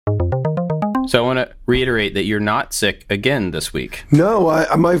So I want to reiterate that you're not sick again this week. No,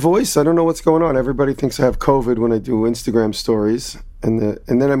 my voice, I don't know what's going on. Everybody thinks I have COVID when I do Instagram stories. And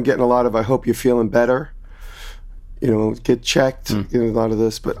then I'm getting a lot of, I hope you're feeling better. Get checked, a lot of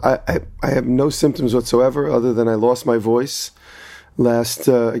this. But I have no symptoms whatsoever other than I lost my voice last,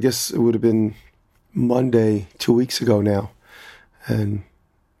 I guess it would have been Monday, 2 weeks ago now. And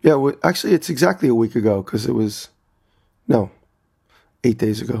yeah, actually it's exactly a week ago because it was, 8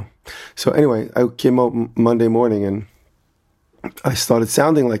 days ago. So anyway, I came out Monday morning and I started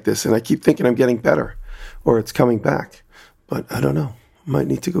sounding like this, and I keep thinking I'm getting better or it's coming back, but I don't know. Might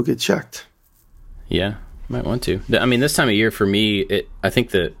need to go get checked. Yeah, might want to. I mean, this time of year for me, I think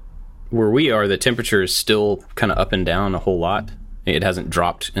that where we are, the temperature is still kind of up and down a whole lot. It hasn't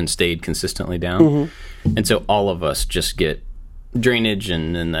dropped and stayed consistently down. Mm-hmm. And so all of us just get drainage,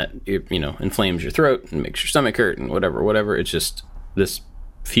 and then that, inflames your throat and makes your stomach hurt and whatever. It's just this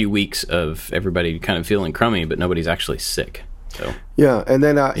few weeks of everybody kind of feeling crummy, but nobody's actually sick. So yeah, and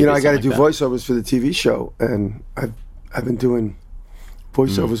then I got to do voiceovers for the TV show, and I've been doing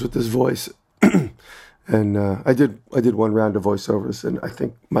voiceovers with this voice, and I did one round of voiceovers, and I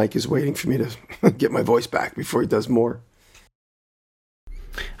think Mike is waiting for me to get my voice back before he does more.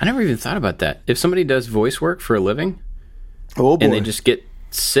 I never even thought about that. If somebody does voice work for a living, oh boy, and they just get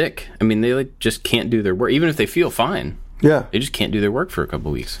sick, I mean, they just can't do their work, even if they feel fine. Yeah, they just can't do their work for a couple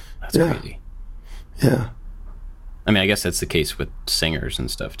of weeks. That's crazy. Yeah, I mean, I guess that's the case with singers and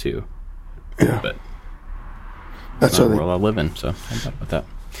stuff too. Yeah, but that's the world I live in. So I thought about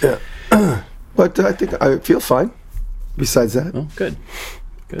that. Yeah, but I think I feel fine. Besides that, oh, good.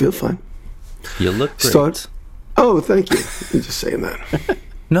 Feel fine. You look great. Oh, thank you. You're just saying that.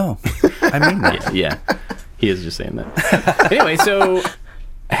 No, I mean that. Yeah, he is just saying that. Anyway, so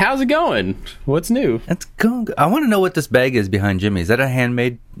how's it going? What's new? It's going good. I want to know what this bag is behind Jimmy. Is that a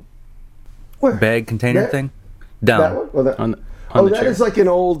handmade bag container thing? Down. That one? Or that? On the that chair. is like an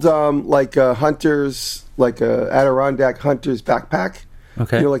old, hunter's, like a Adirondack hunter's backpack.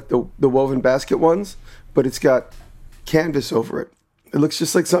 Okay. Like the woven basket ones, but it's got canvas over it. It looks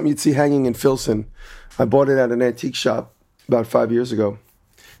just like something you'd see hanging in Filson. I bought it at an antique shop about 5 years ago.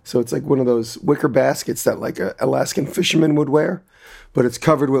 So it's like one of those wicker baskets that like a Alaskan fisherman would wear, but it's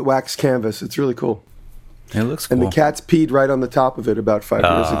covered with wax canvas. It's really cool. It looks cool. And the cats peed right on the top of it about 5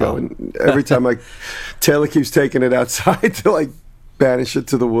 years ago. And every time Taylor keeps taking it outside to like banish it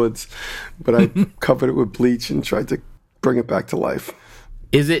to the woods. But I covered it with bleach and tried to bring it back to life.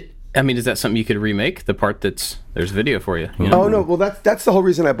 Is that something you could remake? The part there's video for you. Oh, no. Well, that's the whole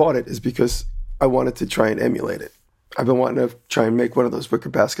reason I bought it, is because I wanted to try and emulate it. I've been wanting to try and make one of those wicker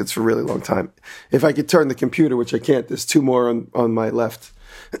baskets for a really long time. If I could turn the computer, which I can't, there's two more on my left.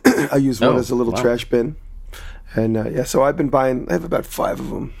 I use one as a little trash bin. And so I've been buying, I have about 5 of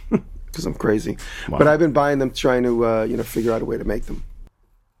them because I'm crazy. Wow. But I've been buying them trying to, figure out a way to make them.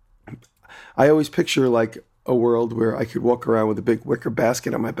 I always picture like a world where I could walk around with a big wicker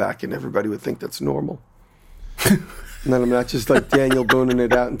basket on my back and everybody would think that's normal. And then I'm not just like Daniel Booning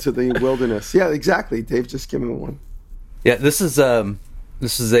it out into the wilderness. Yeah, exactly. Dave just gave me one. Yeah, this is a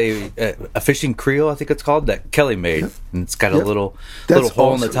fishing creel, I think it's called, that Kelly made. Yep. And it's got a little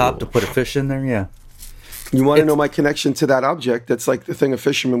hole in the top to put a fish in there. Yeah. You want to know my connection to that object? That's like the thing a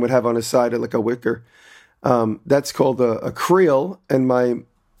fisherman would have on his side, like a wicker. That's called a creel, and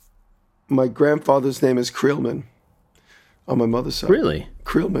my grandfather's name is Creelman on my mother's side. Really?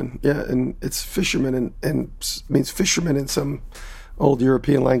 Creelman, yeah, and it's fisherman and means fisherman in some old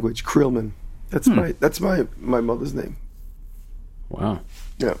European language. Creelman. That's my mother's name. Wow.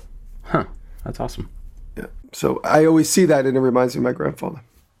 Yeah. Huh. That's awesome. Yeah. So I always see that, and it reminds me of my grandfather.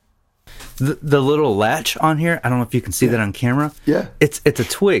 The little latch on here, I don't know if you can see that on camera. Yeah. It's a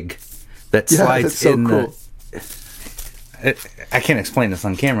twig that slides that's so in cool. I can't explain this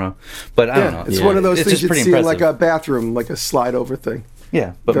on camera, but I don't know. It's one of those things you'd see impressive. in like a bathroom, like a slide over thing.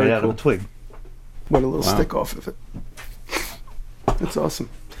 Yeah, but Very made out cool. of a twig. Want a little stick off of it. That's awesome.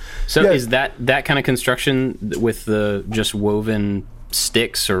 So is that kind of construction with the just woven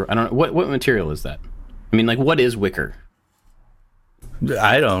sticks, or I don't know, what material is that? I mean, like, what is wicker?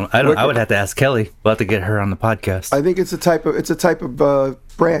 I don't. I would have to ask Kelly. We'll have to get her on the podcast. I think it's a type of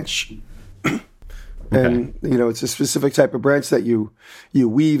branch. And it's a specific type of branch that you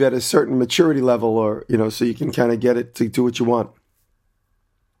weave at a certain maturity level, or so you can kind of get it to do what you want.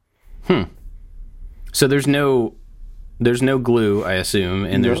 So there's no glue, I assume,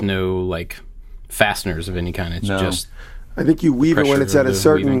 and there's no like fasteners of any kind. It's just. I think you weave it when it's at a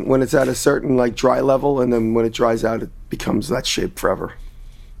certain weaving. like dry level, and then when it dries out, it becomes that shape forever.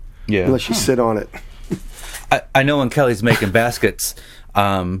 Yeah, unless you sit on it. I know when Kelly's making baskets,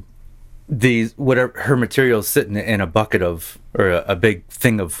 these whatever her material is sitting in a bucket of or a big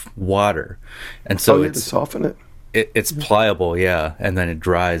thing of water, and so to soften it. It's pliable, yeah, and then it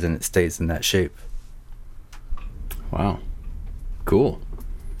dries and it stays in that shape. Wow, cool.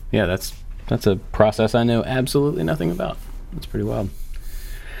 Yeah, that's a process I know absolutely nothing about. That's pretty wild.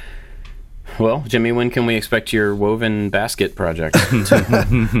 Well, Jimmy, when can we expect your woven basket project to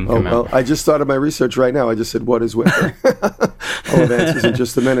come out? Well, I just started my research right now. I just said, what is wicker? I'll have answers in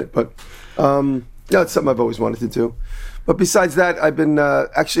just a minute. But it's something I've always wanted to do. But besides that, I've been I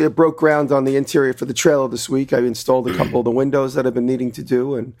broke ground on the interior for the trailer this week. I installed a couple of the windows that I've been needing to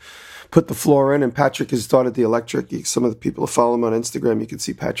do and put the floor in. And Patrick has started the electric. Some of the people who follow him on Instagram, you can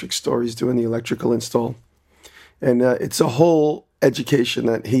see Patrick's stories doing the electrical install. And it's a whole education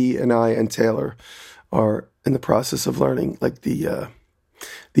that he and I and Taylor are in the process of learning, like the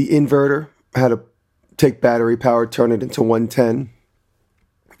inverter, how to take battery power, turn it into 110.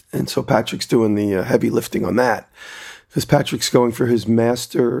 And so Patrick's doing the heavy lifting on that because Patrick's going for his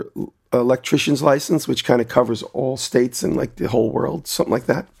master electrician's license, which kind of covers all states and like the whole world, something like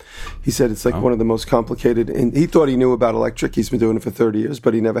that. He said it's like one of the most complicated, and he thought he knew about electric. He's been doing it for 30 years,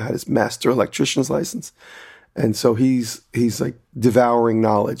 but he never had his master electrician's license. And so he's like devouring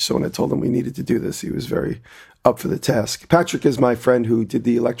knowledge. So when I told him we needed to do this, he was very up for the task. Patrick is my friend who did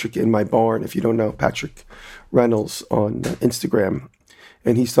the electric in my barn. If you don't know, Patrick Reynolds on Instagram.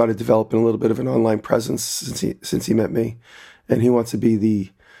 And he started developing a little bit of an online presence since he met me. And he wants to be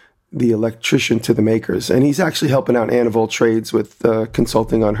the electrician to the makers. And he's actually helping out Anna Vol Trades with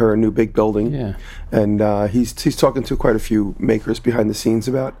consulting on her new big building. Yeah. And he's talking to quite a few makers behind the scenes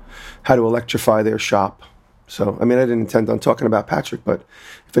about how to electrify their shop. So, I mean, I didn't intend on talking about Patrick, but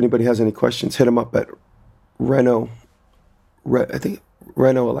if anybody has any questions, hit him up at Renault Electric.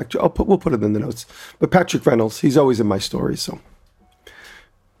 We'll put it in the notes. But Patrick Reynolds, he's always in my stories. So,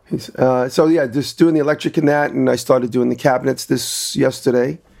 just doing the electric in that, and I started doing the cabinets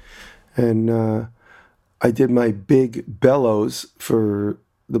yesterday, and I did my big bellows for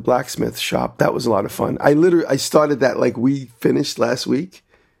the blacksmith shop. That was a lot of fun. I started that like we finished last week.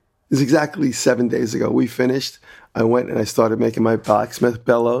 It was exactly 7 days ago. We finished. I went and I started making my blacksmith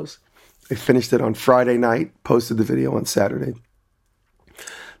bellows. I finished it on Friday night, posted the video on Saturday.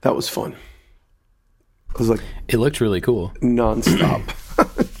 That was fun. It looked really cool. Nonstop.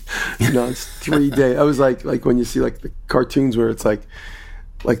 3 days. I was like when you see like the cartoons where it's like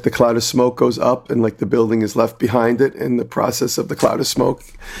the cloud of smoke goes up and like the building is left behind it in the process of the cloud of smoke.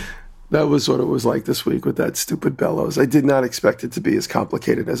 That was what it was like this week with that stupid bellows. I did not expect it to be as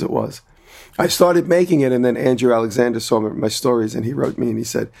complicated as it was. I started making it, and then Andrew Alexander saw my stories, and he wrote me,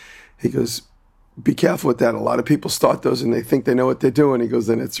 and he goes, be careful with that. A lot of people start those, and they think they know what they're doing. He goes,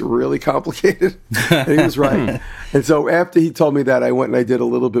 and it's really complicated. And he was right. And so after he told me that, I went and I did a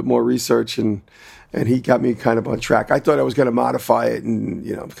little bit more research, and he got me kind of on track. I thought I was going to modify it and,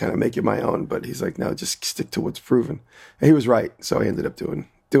 kind of make it my own, but he's like, no, just stick to what's proven. And he was right, so I ended up doing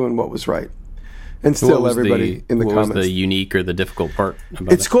what was right. And still everybody in the comments. What was the unique or the difficult part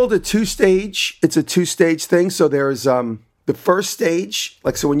about It's called a two-stage. It's a two-stage thing. So there's the first stage,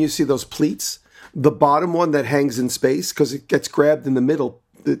 like so when you see those pleats, the bottom one that hangs in space, because it gets grabbed in the middle,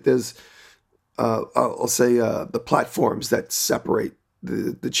 there's, I'll say, the platforms that separate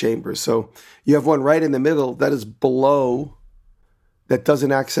the chambers. So you have one right in the middle that is below, that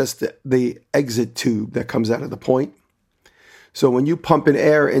doesn't access the exit tube that comes out of the point. So when you pump in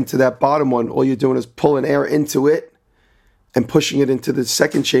air into that bottom one, all you're doing is pulling air into it and pushing it into the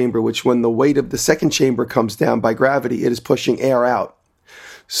second chamber, which when the weight of the second chamber comes down by gravity, it is pushing air out.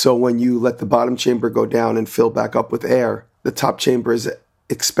 So when you let the bottom chamber go down and fill back up with air, the top chamber is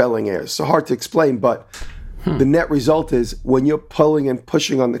expelling air. So hard to explain, but the net result is when you're pulling and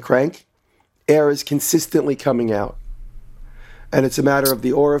pushing on the crank, air is consistently coming out. And it's a matter of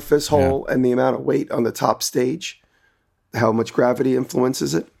the orifice hole and the amount of weight on the top stage, how much gravity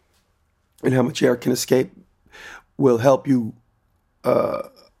influences it, and how much air can escape will help you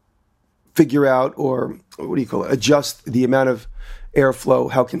figure out, or adjust the amount of airflow,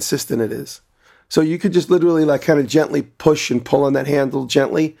 how consistent it is. So you could just literally like kind of gently push and pull on that handle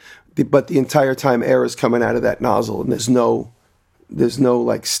gently, but the entire time air is coming out of that nozzle, and there's no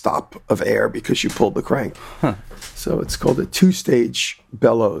like stop of air because you pulled the crank. So it's called a two-stage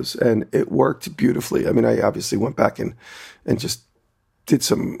bellows, and it worked beautifully. I mean, I obviously went back and just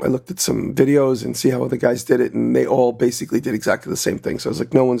I looked at some videos and see how other guys did it, and they all basically did exactly the same thing. So I was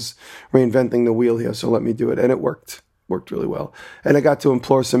like, no one's reinventing the wheel here, so let me do it. And it worked really well. And I got to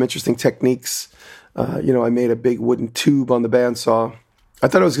employ some interesting techniques. I made a big wooden tube on the bandsaw. I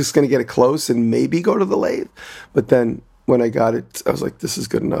thought I was just going to get it close and maybe go to the lathe, but then when I got it, I was like, this is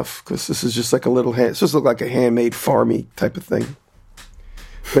good enough, because this is just like a little hand. It's supposed to look like a handmade farmy type of thing.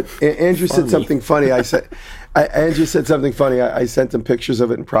 But Andrew said something funny. Andrew said something funny. I sent him pictures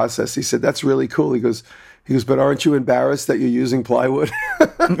of it in process. He said, that's really cool. He goes, but aren't you embarrassed that you're using plywood?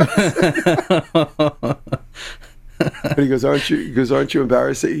 But he goes, aren't you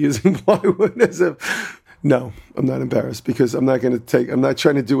embarrassed that you're using plywood? As if, no, I'm not embarrassed, because I'm not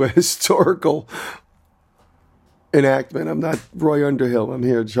trying to do a historical enactment. I'm not Roy Underhill. I'm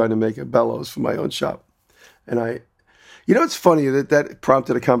here trying to make a bellows for my own shop. And it's funny that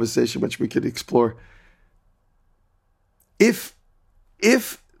prompted a conversation which we could explore. If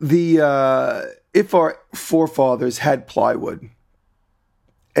our forefathers had plywood,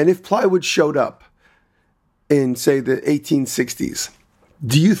 and if plywood showed up in, say, the 1860s,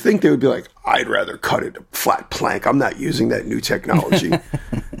 do you think they would be like, I'd rather cut it a flat plank. I'm not using that new technology.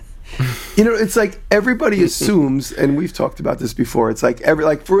 It's like everybody assumes, and we've talked about this before. It's like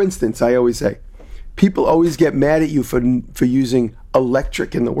for instance, I always say, people always get mad at you for using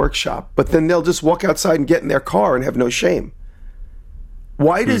electric in the workshop, but then they'll just walk outside and get in their car and have no shame.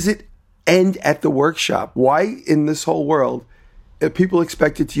 Why does it end at the workshop? Why in this whole world are people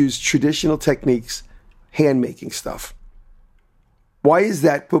expected to use traditional techniques, hand making stuff? Why is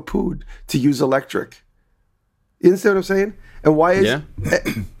that poo-pooed to use electric? You understand what I'm saying? And why is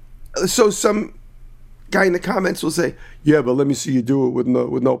so some guy in the comments will say, yeah, but let me see you do it with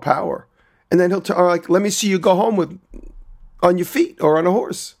no power. And then he'll let me see you go home on your feet or on a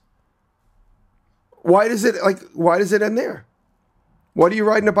horse. Why does it end there? What are you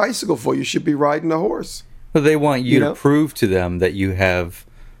riding a bicycle for? You should be riding a horse. Well, they want you to prove to them that you have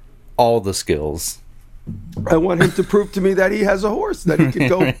all the skills. I want him to prove to me that he has a horse, that he can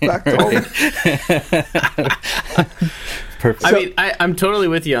go back to home. Perfect. I'm totally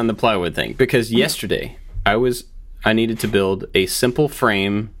with you on the plywood thing, because yesterday I needed to build a simple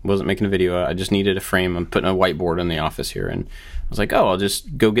frame. Wasn't making a video. I just needed a frame. I'm putting a whiteboard in the office here, and I was like, I'll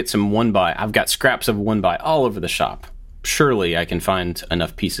just go get some 1x. I've got scraps of 1x all over the shop. Surely I can find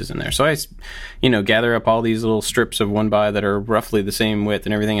enough pieces in there. So I, gather up all these little strips of 1x that are roughly the same width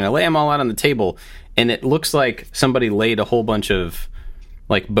and everything, and I lay them all out on the table, and it looks like somebody laid a whole bunch of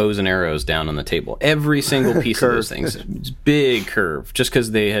like bows and arrows down on the table. Every single piece of those things, big curve, just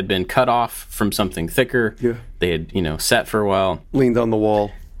because they had been cut off from something thicker. Yeah. They had, sat for a while. Leaned on the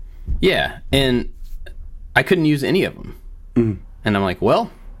wall. Yeah, and I couldn't use any of them. Mm. And I'm like, well,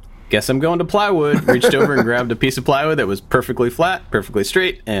 guess I'm going to plywood. Reached over and grabbed a piece of plywood that was perfectly flat, perfectly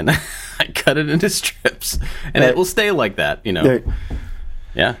straight, and I cut it into strips. And it will stay like that,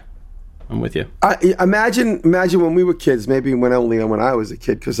 Yeah, I'm with you. Imagine when we were kids, maybe when I was a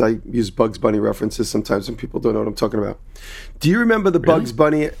kid, because I use Bugs Bunny references sometimes when people don't know what I'm talking about. Do you remember the Bugs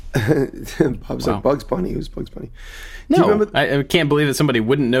Bunny? Bugs Bunny? Who's Bugs Bunny? No, I can't believe that somebody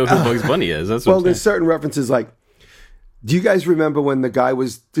wouldn't know who Bugs Bunny is. That's what there's certain references like, do you guys remember when the guy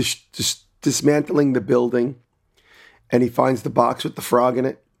was dismantling the building and he finds the box with the frog in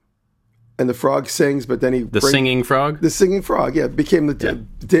it? And the frog sings, but then singing frog? The singing frog, yeah. Became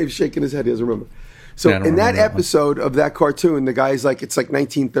Dave's shaking his head, he doesn't remember. So in that episode of that cartoon, the guy's like, it's like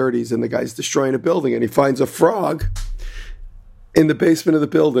 1930s, and the guy's destroying a building, and he finds a frog in the basement of the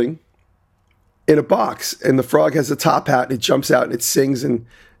building in a box. And the frog has a top hat, and it jumps out, and it sings, and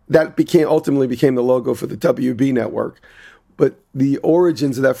that ultimately became the logo for the WB network. But the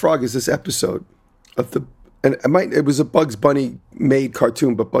origins of that frog is this episode of it was a Bugs Bunny made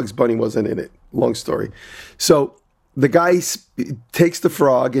cartoon, but Bugs Bunny wasn't in it. Long story. So the guy takes the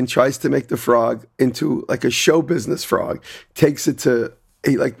frog and tries to make the frog into like a show business frog. Takes it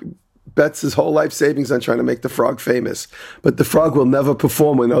he bets his whole life savings on trying to make the frog famous. But the frog will never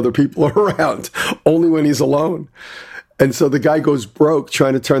perform when other people are around, only when he's alone. And so the guy goes broke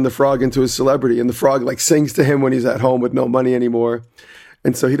trying to turn the frog into a celebrity. And the frog sings to him when he's at home with no money anymore.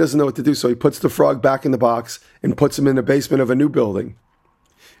 And so he doesn't know what to do. So he puts the frog back in the box and puts him in the basement of a new building.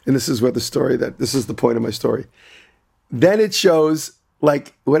 And this is where this is the point of my story. Then it shows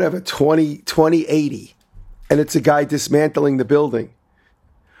 2080. And it's a guy dismantling the building.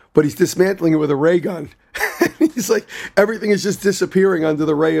 But he's dismantling it with a ray gun. He's like, everything is just disappearing under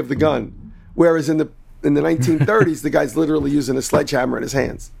the ray of the gun. Whereas in the 1930s, the guy's literally using a sledgehammer in his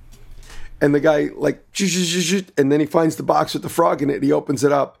hands. And the guy and then he finds the box with the frog in it, and he opens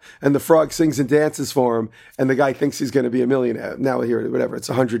it up, and the frog sings and dances for him, and the guy thinks he's going to be a millionaire. Now here, whatever, it's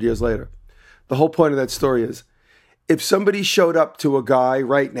 100 years later. The whole point of that story is, if somebody showed up to a guy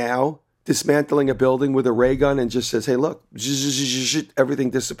right now dismantling a building with a ray gun and just says, hey, look, everything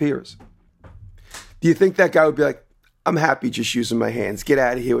disappears. Do you think that guy would be like, I'm happy just using my hands. Get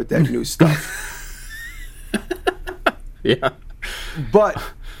out of here with that new stuff. Yeah. But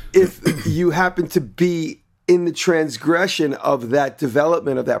if you happen to be in the transgression of that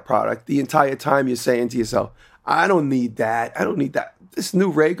development of that product, the entire time you're saying to yourself, I don't need that. I don't need that. This new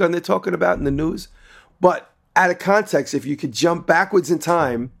ray gun they're talking about in the news. But out of context, if you could jump backwards in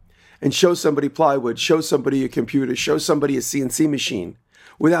time and show somebody plywood, show somebody a computer, show somebody a CNC machine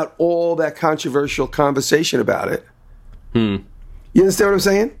without all that controversial conversation about it. You understand what I'm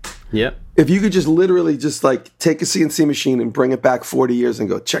saying? Yep. If you could just literally just like take a CNC machine and bring it back 40 years and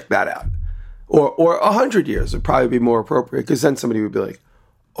go, check that out. Or 100 years would probably be more appropriate, because then somebody would be like,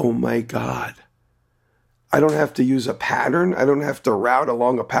 oh my God, I don't have to use a pattern. I don't have to route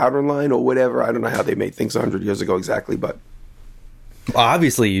along a pattern line or whatever. I don't know how they made things 100 years ago exactly, but. Well,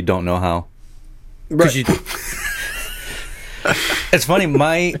 obviously you don't know how. Right. It's funny,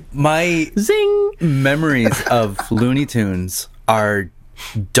 my Zing! memories of Looney Tunes are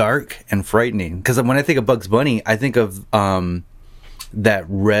dark and frightening, because when I think of Bugs Bunny, I think of that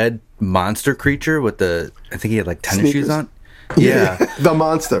red monster creature with the, I think he had like tennis shoes on. Yeah. The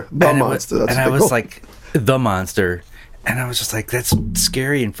monster. The monster. And I was like, the monster. And I was just like, that's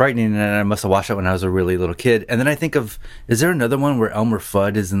scary and frightening. And I must have watched it when I was a really little kid. And then I think of, is there another one where Elmer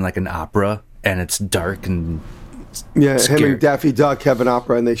Fudd is in like an opera and it's dark and yeah, scary? him and Daffy Duck have an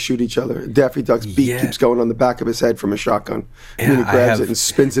opera and they shoot each other. Daffy Duck's beak keeps going on the back of his head from a shotgun. Yeah, and he grabs it and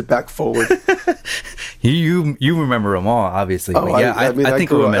spins it back forward. You remember them all, obviously. Oh, but yeah, I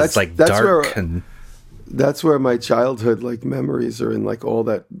think of them as like dark and... That's where my childhood like memories are in, like all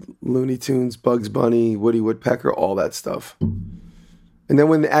that Looney Tunes, Bugs Bunny, Woody Woodpecker, all that stuff. And then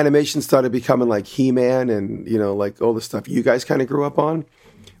when the animation started becoming like He-Man and, you know, like all the stuff you guys kind of grew up on,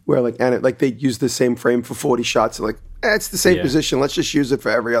 where like they use the same frame for 40 shots, like it's the same position, let's just use it for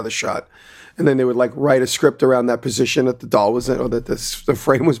every other shot. And then they would like write a script around that position that the doll was in or that the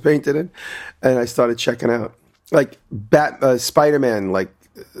frame was painted in. And I started checking out like Spider-Man, like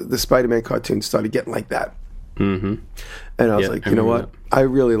the Spider-Man cartoon started getting like that. Mm-hmm. And I was like, you know what? I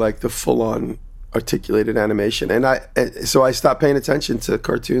really like the full-on articulated animation. And so I stopped paying attention to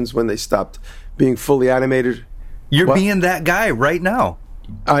cartoons when they stopped being fully animated. You're being that guy right now.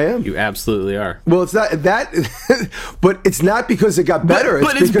 I am. You absolutely are. Well, it's not that, but it's not because it got better.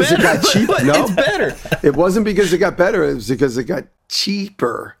 It's because it got cheaper. No, it's better. It wasn't because it got better. It was because it got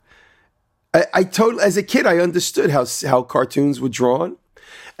cheaper. I totally, as a kid, I understood how cartoons were drawn.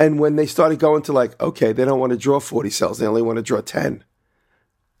 And when they started going to like, okay, they don't want to draw 40 cells. They only want to draw 10.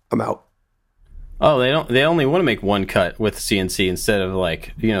 I'm out. Oh, they only want to make one cut with CNC instead of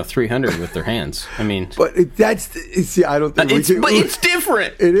like, 300 with their hands. I mean, but see, I don't think it's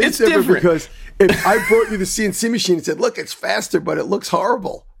different. It's different because if I brought you the CNC machine and said, look, it's faster, but it looks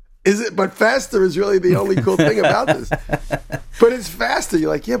horrible. But faster is really the only cool thing about this. But it's faster.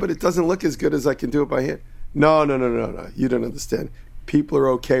 You're like, yeah, but it doesn't look as good as I can do it by hand. No. You don't understand. People are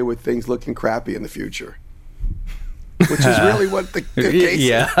okay with things looking crappy in the future, which is really what the case is.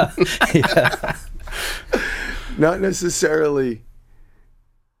 Yeah. Not necessarily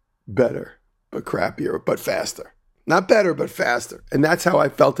better, but crappier, but faster. Not better, but faster. And that's how I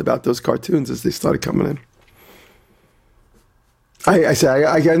felt about those cartoons as they started coming in. I say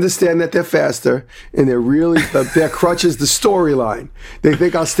I understand that they're faster, and they're really their crutch is the storyline. They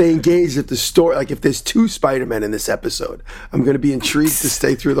think I'll stay engaged at the story. Like if there's 2 Spider-Men in this episode, I'm going to be intrigued to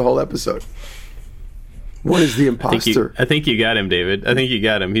stay through the whole episide. One is the imposter. I think you got him, David. I think you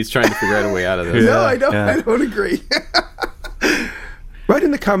got him. He's trying to figure out a way out of this. No, I don't. Yeah. I don't agree. Write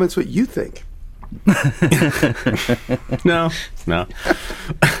in the comments what you think. No.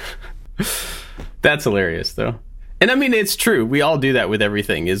 That's hilarious, though. And I mean, it's true. We all do that with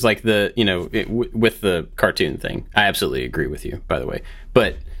everything. Is like with the cartoon thing. I absolutely agree with you, by the way.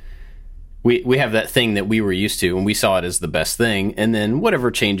 But we have that thing that we were used to, and we saw it as the best thing. And then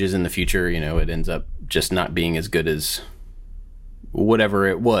whatever changes in the future, it ends up just not being as good as whatever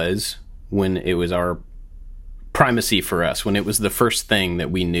it was when it was our primacy for us, when it was the first thing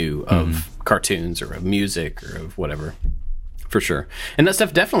that we knew of cartoons or of music or of whatever, for sure. And that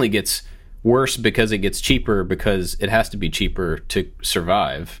stuff definitely gets worse because it gets cheaper, because it has to be cheaper to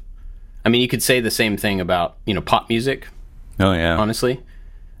survive. I mean, you could say the same thing about, pop music. Oh, yeah. Honestly.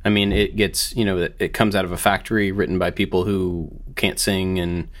 I mean, it gets, it comes out of a factory written by people who can't sing,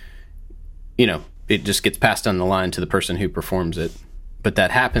 and, it just gets passed on the line to the person who performs it. But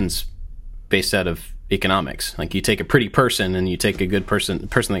that happens based out of economics. Like, you take a pretty person and you take a good person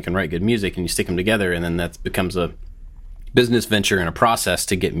that can write good music, and you stick them together, and then that becomes a business venture and a process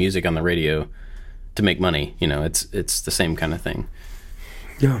to get music on the radio to make money. It's the same kind of thing.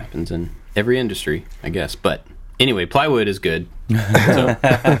 Yeah. It happens in every industry, I guess. But anyway, plywood is good. So,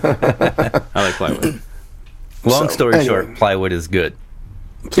 I like plywood. Long So, story anyway. short, plywood is good.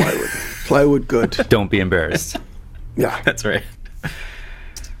 Plywood good. Don't be embarrassed. Yeah. That's right.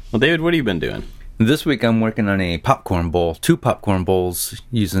 Well, David, what have you been doing? This week I'm working on a popcorn bowl, 2 popcorn bowls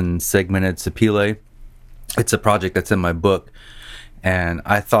using segmented sapele. It's a project that's in my book, and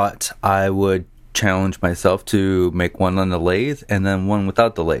I thought I would challenge myself to make one on the lathe and then one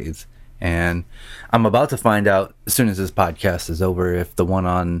without the lathe. And I'm about to find out as soon as this podcast is over if the one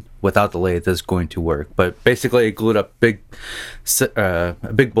on without the lathe is going to work. But basically, I glued up a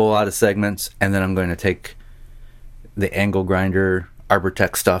big bowl out of segments, and then I'm going to take the angle grinder,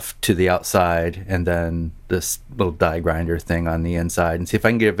 Arbortex stuff to the outside, and then this little die grinder thing on the inside, and see if I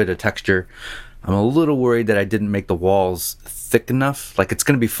can give it a texture. I'm a little worried that I didn't make the walls thick enough. Like, it's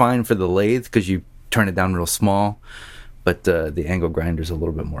going to be fine for the lathe because you turn it down real small, but the angle grinder is a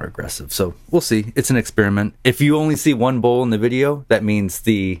little bit more aggressive. So we'll see. It's an experiment. If you only see one bowl in the video, that means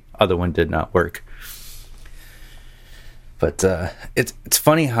the other one did not work. But it's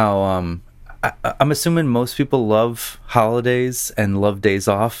funny how I'm assuming most people love holidays and love days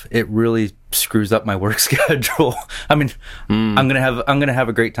off. It really screws up my work schedule. I mean, I'm gonna have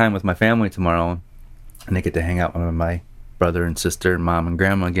a great time with my family tomorrow, and I get to hang out with my brother and sister and mom and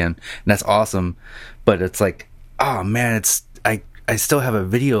grandma again, and that's awesome. But it's like, oh man, I still have a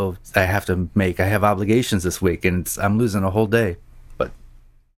video I have to make. I have obligations this week, and I'm losing a whole day. But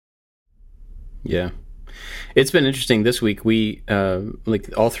Yeah. It's been interesting this week. We, like,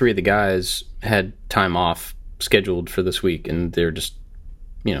 all 3 of the guys had time off scheduled for this week, and they're just,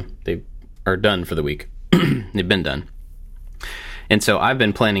 they are done for the week. They've been done. And so I've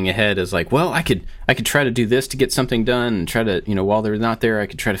been planning ahead as like, well, I could try to do this to get something done, and try to, while they're not there, I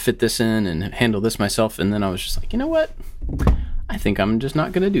could try to fit this in and handle this myself. And then I was just like, you know what? I think I'm just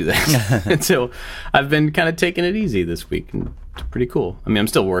not going to do that. And so I've been kind of taking it easy this week, and it's pretty cool. I mean, I'm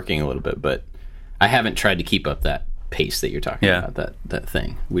still working a little bit, but I haven't tried to keep up that pace that you're talking about, that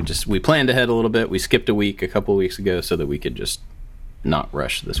thing. We planned ahead a little bit. We skipped a week a couple of weeks ago so that we could just not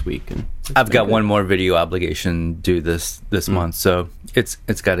rush this week. And I've got one more video obligation due this month, so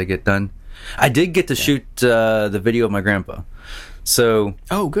it's got to get done. I did get to shoot the video of my grandpa. So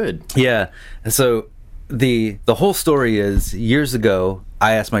oh, good. Yeah. So the whole story is, years ago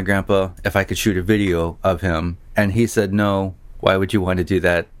I asked my grandpa if I could shoot a video of him, and he said no. Why would you want to do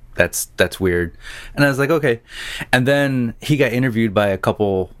that? That's weird. And I was like, okay. And then he got interviewed by a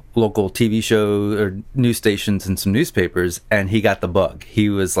couple local TV shows or news stations and some newspapers, and he got the bug. He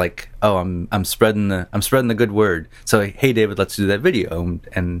was like, oh, I'm spreading the good word. So, hey David, let's do that video.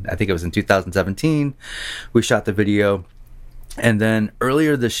 And I think it was in 2017 we shot the video. And then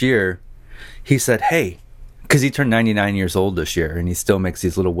earlier this year he said, hey, because he turned 99 years old this year, and he still makes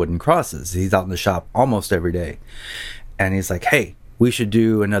these little wooden crosses. He's out in the shop almost every day. And he's like, hey, we should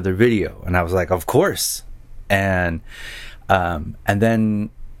do another video. And I was like, of course. And then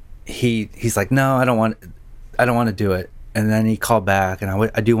he's like, no, I don't want to do it. And then he called back, and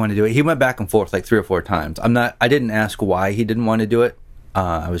I do want to do it. He went back and forth like 3 or 4 times. I didn't ask why he didn't want to do it.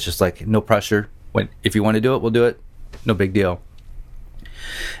 I was just like, no pressure. If you want to do it, we'll do it. No big deal.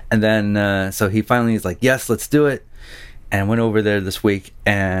 And then so he finally is like, yes, let's do it. And went over there this week,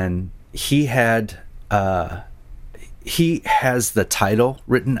 and he has the title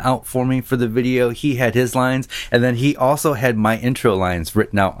written out for me for the video. He had his lines, and then he also had my intro lines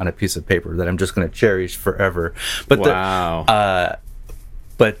written out on a piece of paper that I'm just going to cherish forever. But wow.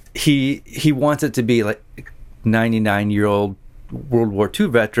 But he wants it to be like 99-year-old World War II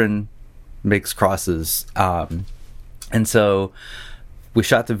veteran makes crosses. And so we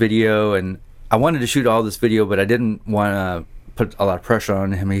shot the video, and I wanted to shoot all this video, but I didn't want to put a lot of pressure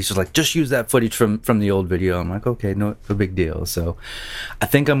on him. He's just like, just use that footage from the old video. I'm like, okay, no big deal. So I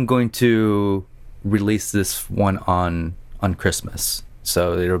think I'm going to release this one on Christmas.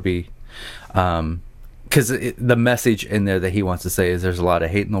 So it'll be because the message in there that he wants to say is there's a lot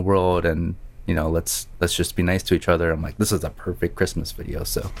of hate in the world, and let's just be nice to each other. I'm like, this is a perfect Christmas video.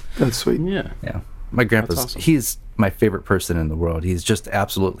 So That's sweet. Yeah. My grandpa's awesome. He's my favorite person in the world. He's just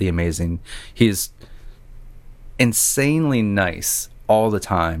absolutely amazing. He's insanely nice all the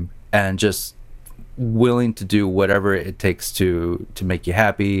time, and just willing to do whatever it takes to make you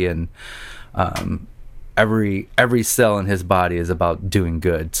happy. And every cell in his body is about doing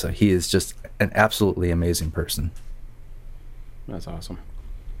good. So he is just an absolutely amazing person. That's awesome.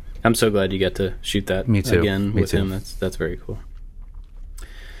 I'm so glad you got to shoot that Me too. again Me with too. him. That's very cool.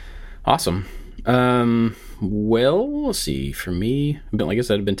 Awesome. Well, let's see. For me, like I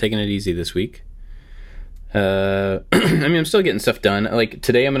said, I've been taking it easy this week. I mean, I'm still getting stuff done. Like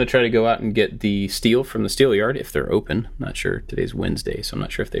today, I'm going to try to go out and get the steel from the steel yard if they're open. I'm not sure. Today's Wednesday, so I'm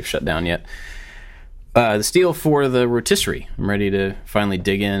not sure if they've shut down yet. The steel for the rotisserie. I'm ready to finally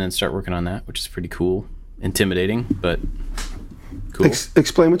dig in and start working on that, which is pretty cool. Intimidating, but cool.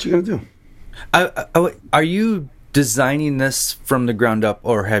 Explain what you're going to do. Are you designing this from the ground up,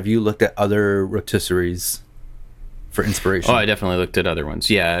 or have you looked at other rotisseries for inspiration? Oh, I definitely looked at other ones.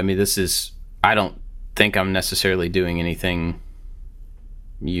 Yeah, I mean, I don't think I'm necessarily doing anything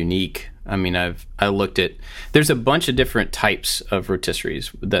unique. I mean, I looked at, there's a bunch of different types of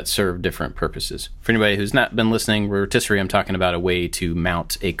rotisseries that serve different purposes. For anybody who's not been listening, rotisserie, I'm talking about a way to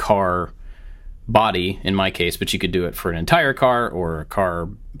mount a car body, in my case, but you could do it for an entire car or a car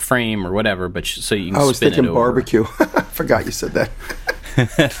frame or whatever, but so you can spin it over. I was thinking barbecue. I forgot you said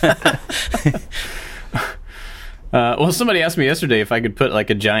that. Well, somebody asked me yesterday if I could put like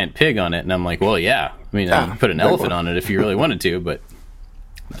a giant pig on it, and I'm like, well, yeah. I mean, you could put an elephant on it if you really wanted to, but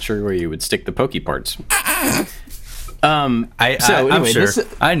I'm not sure where you would stick the pokey parts. I'm sure.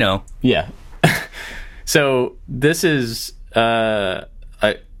 I know. Yeah. So this is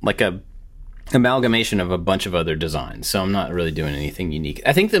like a amalgamation of a bunch of other designs. So I'm not really doing anything unique.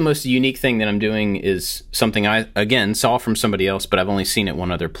 I think the most unique thing that I'm doing is something I, again, saw from somebody else, but I've only seen it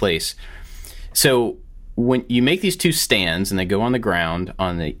one other place. So when you make these two stands and they go on the ground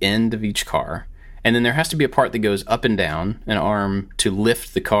on the end of each car, and then there has to be a part that goes up and down, an arm to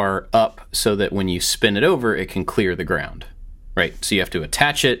lift the car up so that when you spin it over, it can clear the ground, right? So you have to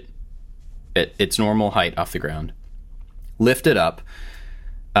attach it at its normal height off the ground, lift it up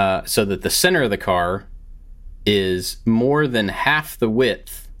so that the center of the car is more than half the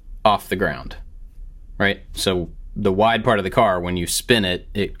width off the ground, right? So the wide part of the car, when you spin it,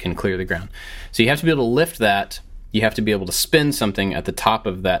 it can clear the ground. So you have to be able to lift that. You have to be able to spin something at the top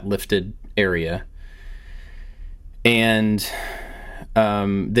of that lifted area. And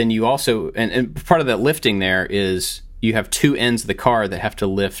then you also, and part of that lifting there is you have two ends of the car that have to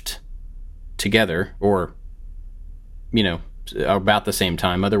lift together, or, you know, about the same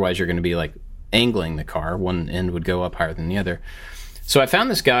time. Otherwise, you're going to be like angling the car. One end would go up higher than the other. So I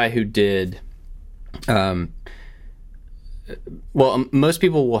found this guy who did, most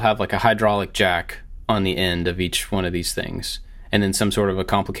people will have like a hydraulic jack on the end of each one of these things, and then some sort of a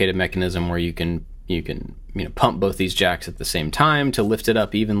complicated mechanism where you can pump both these jacks at the same time to lift it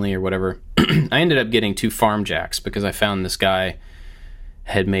up evenly or whatever. I ended up getting 2 farm jacks because I found this guy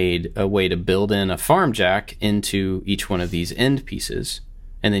had made a way to build in a farm jack into each one of these end pieces,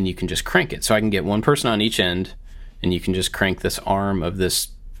 and then you can just crank it. So I can get one person on each end, and you can just crank this arm of this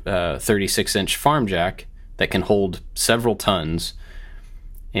 36-inch farm jack that can hold several tons,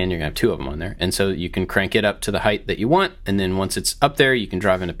 and you're going to have 2 of them on there. And so you can crank it up to the height that you want, and then once it's up there, you can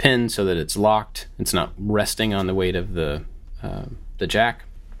drive in a pin so that it's locked. It's not resting on the weight of the jack.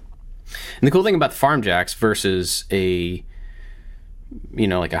 And the cool thing about the farm jacks versus like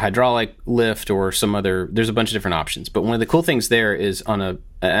a hydraulic lift or some other, there's a bunch of different options. But one of the cool things there is and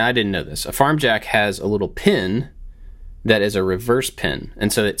I didn't know this, a farm jack has a little pin that is a reverse pin.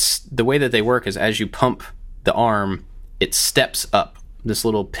 And so it's the way that they work is as you pump the arm, it steps up. This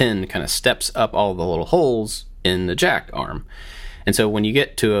little pin kind of steps up all the little holes in the jack arm. And so when you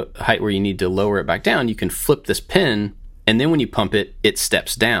get to a height where you need to lower it back down, you can flip this pin, and then when you pump it, it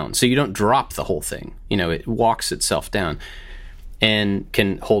steps down. So you don't drop the whole thing. It walks itself down and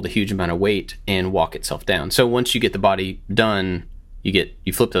can hold a huge amount of weight and walk itself down. So once you get the body done,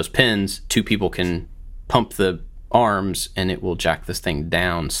 you flip those pins, 2 people can pump the arms, and it will jack this thing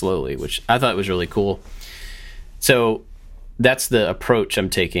down slowly, which I thought was really cool. So that's the approach I'm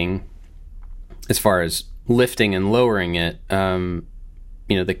taking as far as lifting and lowering it.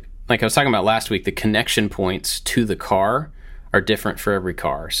 Like I was talking about last week, the connection points to the car are different for every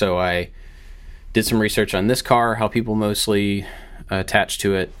car. So I did some research on this car, how people mostly attach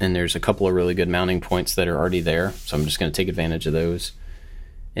to it, and there's a couple of really good mounting points that are already there. So I'm just going to take advantage of those.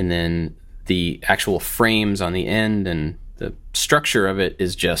 And then the actual frames on the end and the structure of it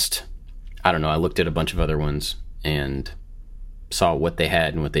is just, I don't know, I looked at a bunch of other ones and saw what they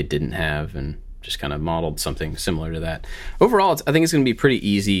had and what they didn't have, and just kind of modeled something similar to that. Overall, I think it's going to be pretty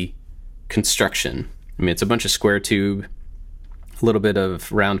easy construction. I mean, it's a bunch of square tube, a little bit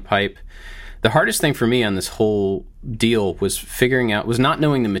of round pipe. The hardest thing for me on this whole deal was not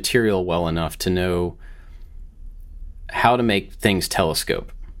knowing the material well enough to know how to make things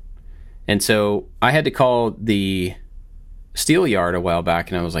telescope. And so I had to call the steel yard a while back,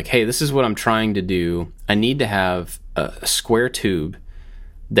 and I was like, hey, this is what I'm trying to do. I need to have a square tube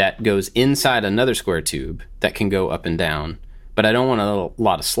that goes inside another square tube that can go up and down, but I don't want a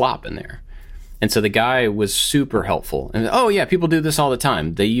lot of slop in there. And so the guy was super helpful. And oh yeah, people do this all the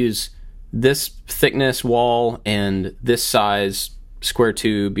time. They use this thickness wall and this size square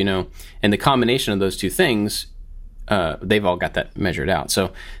tube, and the combination of those two things, they've all got that measured out.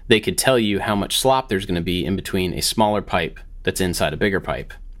 So they could tell you how much slop there's going to be in between a smaller pipe that's inside a bigger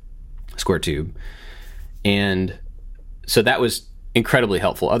pipe, square tube. And so that was incredibly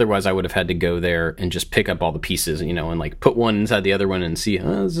helpful. Otherwise, I would have had to go there and just pick up all the pieces, and like put one inside the other one and see,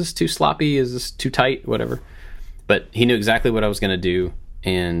 is this too sloppy? Is this too tight? Whatever. But he knew exactly what I was going to do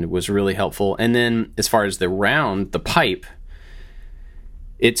and was really helpful. And then as far as the pipe,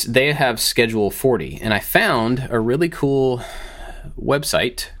 they have Schedule 40. And I found a really cool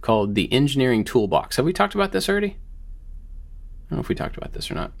website called the Engineering Toolbox. Have we talked about this already? I don't know if we talked about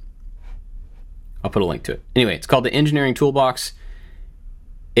this or not. I'll put a link to it. Anyway, it's called the Engineering Toolbox.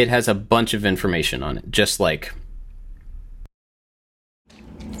 It has a bunch of information on it, just like...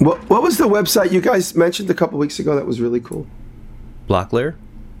 What was the website you guys mentioned a couple weeks ago that was really cool? BlockLayer?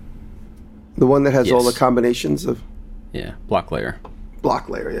 The one that has all the combinations of... Yeah, BlockLayer.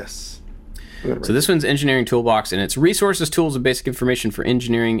 BlockLayer, yes. So this one's Engineering Toolbox, and it's resources, tools, and basic information for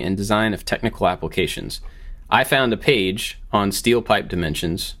engineering and design of technical applications. I found a page on steel pipe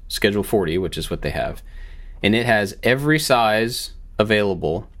dimensions, Schedule 40, which is what they have, and it has every size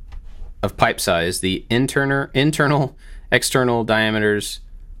available of pipe size, the internal, external diameters,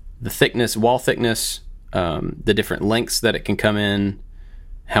 the thickness, wall thickness, the different lengths that it can come in,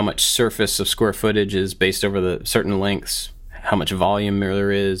 how much surface of square footage is based over the certain lengths, how much volume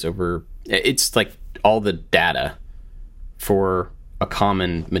there is over... It's like all the data for a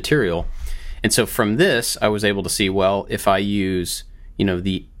common material. And so from this, I was able to see, well, if I use,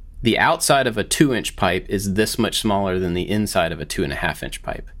 the outside of a 2-inch pipe is this much smaller than the inside of a 2.5-inch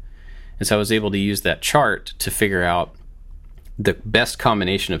pipe. And so I was able to use that chart to figure out the best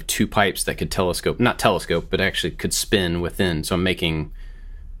combination of two pipes that could not telescope, but actually could spin within. So I'm making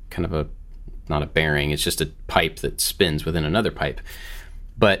kind of not a bearing, it's just a pipe that spins within another pipe.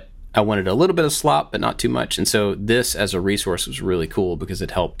 But I wanted a little bit of slop, but not too much. And so this as a resource was really cool because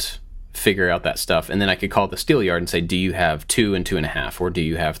it helped figure out that stuff. And then I could call the steel yard and say, do you have 2 and 2.5, or do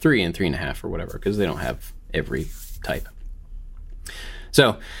you have 3 and 3.5, or whatever, because they don't have every type.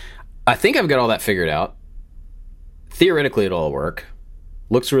 So I think I've got all that figured out. Theoretically, it'll all work.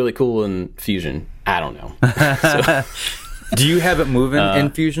 Looks really cool in Fusion. I don't know. So, do you have it moving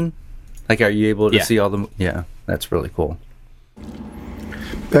in Fusion? Like, are you able to see all the... Yeah, that's really cool.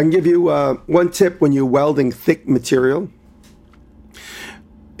 I can give you one tip when you're welding thick material.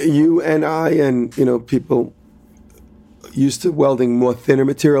 You and I and, people used to welding more thinner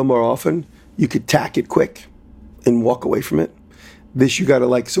material more often. You could tack it quick and walk away from it. This you got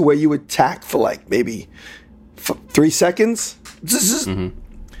to so where you would tack for maybe 3 seconds,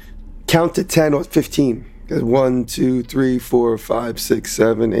 count to 10 or 15. 1, 2, 3, 4, 5, 6,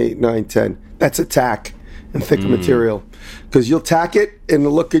 7, 8, 9, 10. That's a tack in thicker material. Because you'll tack it and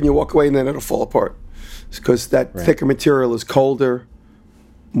look and you walk away and then it'll fall apart. Because that thicker material is colder,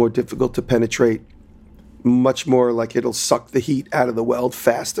 more difficult to penetrate, much more like it'll suck the heat out of the weld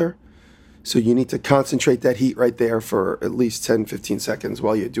faster. So you need to concentrate that heat right there for at least 10, 15 seconds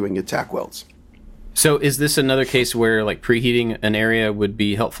while you're doing your tack welds. So is this another case where preheating an area would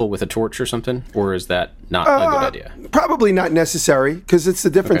be helpful with a torch or something? Or is that not a good idea? Probably not necessary, because it's the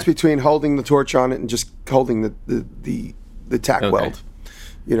difference between holding the torch on it and just holding the tack weld.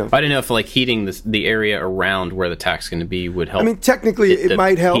 I didn't know if heating the area around where the tack's going to be would help. I mean, technically it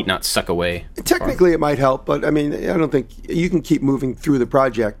might help. Heat not suck away. Technically it might help, but I mean, I don't think you can keep moving through the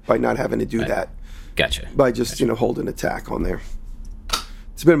project by not having to do that. Gotcha. By just holding a tack on there.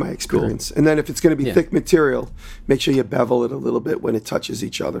 It's been my experience. Cool. And then if it's going to be thick material, make sure you bevel it a little bit when it touches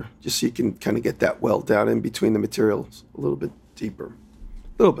each other, just so you can kind of get that weld down in between the materials a little bit deeper.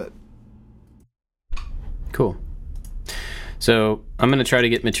 A little bit. Cool. So I'm going to try to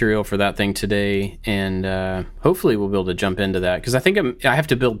get material for that thing today, and hopefully we'll be able to jump into that, because I think I have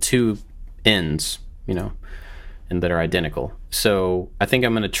to build 2 ends, and that are identical. So I think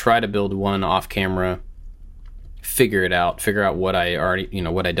I'm going to try to build one off camera, figure out what I already,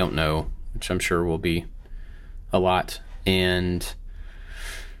 what I don't know, which I'm sure will be a lot, and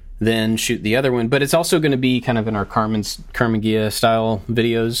then shoot the other one. But it's also going to be kind of in our Carmen Gia style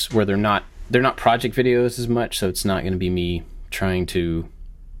videos, where they're not project videos as much, so it's not going to be me trying to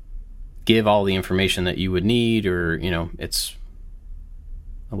give all the information that you would need, or it's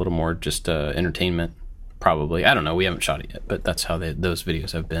a little more just entertainment, probably. I don't know, we haven't shot it yet, but that's how those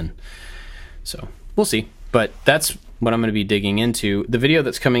videos have been, so we'll see. But that's what I'm going to be digging into. The video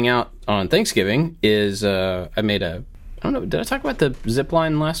that's coming out on Thanksgiving is I don't know, did I talk about the zip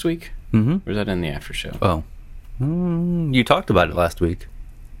line last week? Mm-hmm. Or was that in the after show? Oh, you talked about it last week.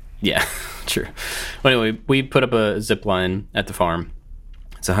 Yeah, true. Well, anyway, we put up a zip line at the farm,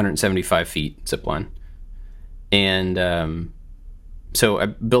 It's 175 feet zip line. And so I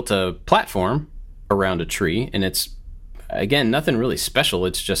built a platform around a tree, and it's, again, nothing really special.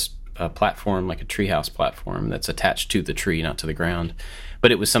 It's just a platform, like a treehouse platform that's attached to the tree, not to the ground.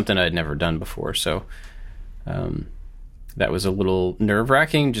 But it was something I'd never done before, so that was a little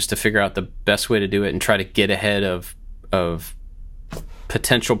nerve-wracking, just to figure out the best way to do it and try to get ahead of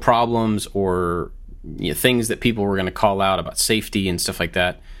potential problems or things that people were going to call out about safety and stuff like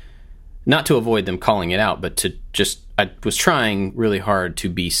that. Not to avoid them calling it out, but to just, I was trying really hard to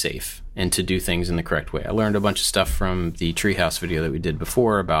be safe and to do things in the correct way. I learned a bunch of stuff from the treehouse video that we did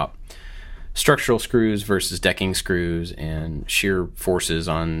before about structural screws versus decking screws and shear forces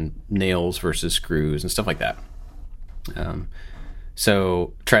on nails versus screws and stuff like that.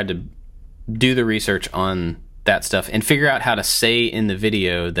 So tried to do the research on that stuff and figure out how to say in the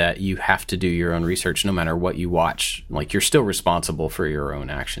video that you have to do your own research no matter what you watch. Like, you're still responsible for your own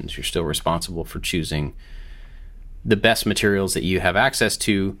actions. You're still responsible for choosing the best materials that you have access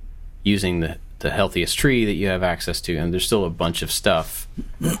to, using the healthiest tree that you have access to, and there's still a bunch of stuff.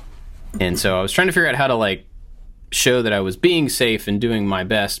 And so I was trying to figure out how to, like, show that I was being safe and doing my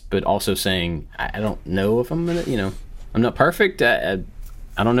best, but also saying, I don't know if I'm gonna, I'm not perfect.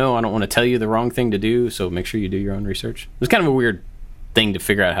 I don't know. I don't want to tell you the wrong thing to do, so make sure you do your own research. It was kind of a weird thing to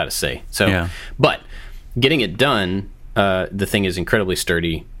figure out how to say. So, yeah. But getting it done, the thing is incredibly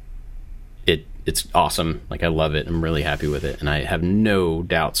sturdy. It's awesome. Like, I love it. I'm really happy with it, and I have no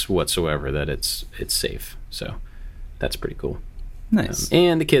doubts whatsoever that it's safe. So that's pretty cool. Nice.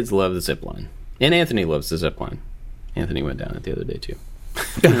 And the kids love the zip line, and Anthony loves the zip line. Anthony went down it the other day too.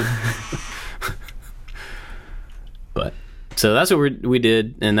 But so that's what we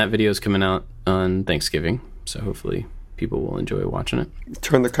did, and that video is coming out on Thanksgiving. So hopefully people will enjoy watching it.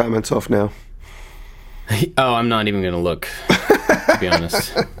 Turn the comments off now. Oh, I'm not even going to look, to be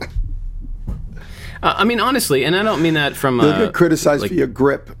honest. I mean, honestly, and I don't mean that from you'll get criticized for your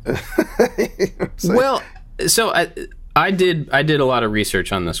grip. Well, so I did a lot of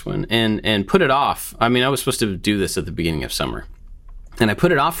research on this one and put it off. I mean, I was supposed to do this at the beginning of summer, and I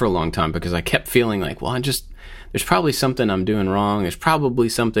put it off for a long time because I kept feeling like, well, there's probably something I'm doing wrong. There's probably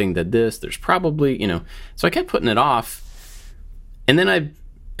something there's probably, so I kept putting it off. And then I,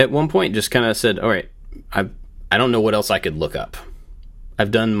 at one point, just kind of said, all right, I don't know what else I could look up. I've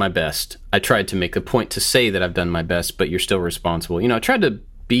done my best. I tried to make a point to say that I've done my best, but you're still responsible. I tried to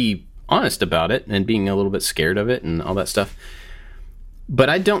be honest about it and being a little bit scared of it and all that stuff.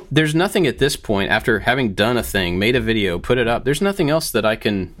 But there's nothing at this point, after having done a thing, made a video, put it up, there's nothing else that I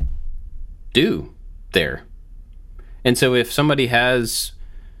can do there. And so if somebody has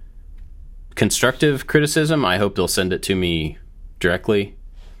constructive criticism, I hope they'll send it to me directly.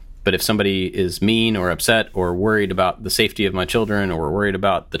 But if somebody is mean or upset or worried about the safety of my children or worried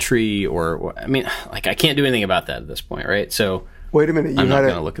about the tree I can't do anything about that at this point, right? So wait a minute, I'm not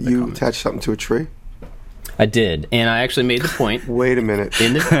going to look at the comments. You attached something to a tree? I did, and I actually made the point. Wait a minute. Yeah,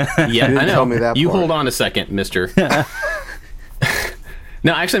 you didn't I know. Tell me that you part. Hold on a second, mister.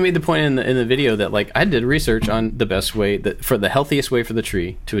 No, I actually made the point in the video that, like, I did research on the best way, for the healthiest way for the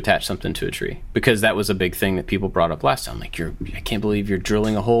tree to attach something to a tree, because that was a big thing that people brought up last time. Like, I can't believe you're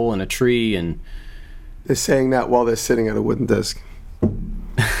drilling a hole in a tree, and they're saying that while they're sitting at a wooden desk.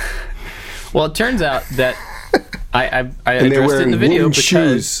 Well, it turns out that I and addressed it in the video because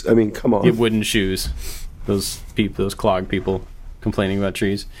shoes. I mean, come on, wooden shoes. Those clog people complaining about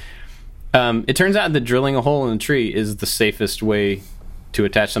trees. It turns out that drilling a hole in a tree is the safest way to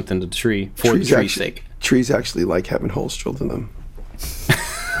attach something to the tree for the tree's sake. Trees actually like having holes drilled in them.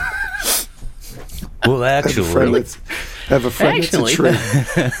 Well, actually, I have a friend that's a tree.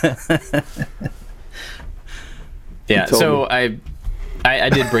 Yeah, so I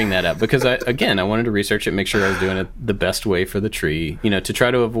did bring that up because I wanted to research it, make sure I was doing it the best way for the tree, to try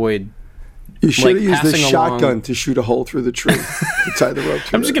to avoid. You should have used the shotgun to shoot a hole through the tree to tie the rope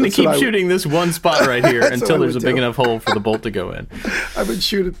to. I'm just going to keep shooting this one spot right here until there's a big enough hole for the bolt to go in. I would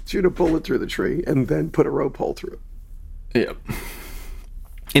shoot a bullet through the tree and then put a rope hole through it. Yep.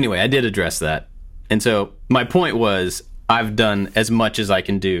 Anyway, I did address that. And so my point was, I've done as much as I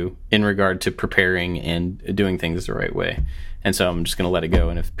can do in regard to preparing and doing things the right way. And so I'm just going to let it go.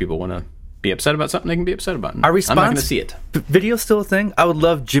 And if people want to be upset about something, they can be upset about it. Our response I'm not going to see it. Video still a thing? I would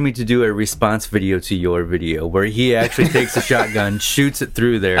love Jimmy to do a response video to your video where he actually takes a shotgun, shoots it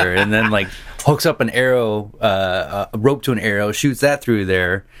through there, and then like hooks up an arrow, a rope to an arrow, shoots that through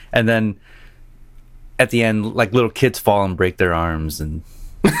there, and then at the end, like little kids fall and break their arms, and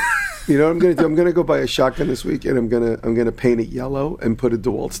You know what I'm gonna do? I'm gonna go buy a shotgun this week, and I'm gonna paint it yellow and put a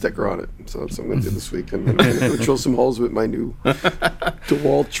DeWalt sticker on it. So that's what I'm gonna do this week. And I'm gonna go drill some holes with my new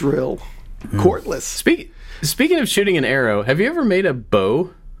DeWalt drill, cordless. Speaking of shooting an arrow, have you ever made a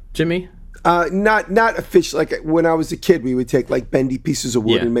bow, Jimmy? Not official. Like when I was a kid, we would take like bendy pieces of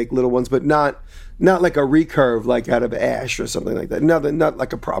wood and make little ones, but not like a recurve like out of ash or something like that. Not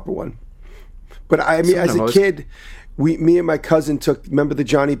like a proper one. But I mean, as a kid, me and my cousin remember the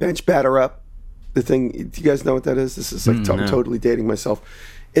Johnny Bench batter up, the thing. Do you guys know what that is? This is like I'm totally dating myself.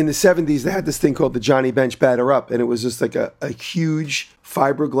 In the 70s, they had this thing called the Johnny Bench batter up, and it was just like a huge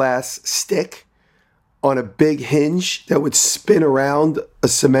fiberglass stick on a big hinge that would spin around a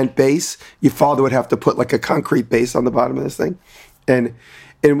cement base. Your father would have to put like a concrete base on the bottom of this thing. And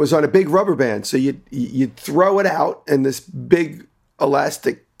it was on a big rubber band. So you'd throw it out and this big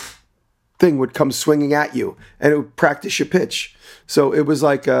elastic thing would come swinging at you and it would practice your pitch. So it was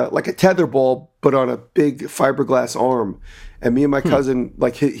like a tether ball, but on a big fiberglass arm. And me and my cousin, my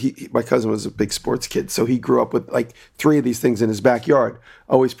cousin was a big sports kid. So he grew up with like 3 of these things in his backyard,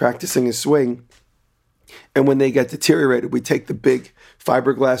 always practicing his swing. And when they got deteriorated, we take the big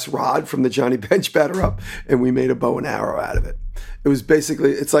fiberglass rod from the Johnny Bench batter up, and we made a bow and arrow out of it. It was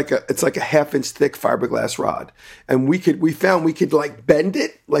basically it's like a 1/2 inch thick fiberglass rod, and we found we could like bend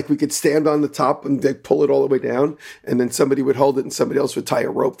it, like we could stand on the top and they pull it all the way down, and then somebody would hold it and somebody else would tie a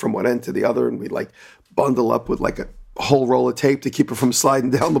rope from one end to the other, and we'd like bundle up with like a whole roll of tape to keep it from sliding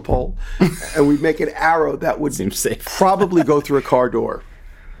down the pole, and we'd make an arrow that would probably go through a car door.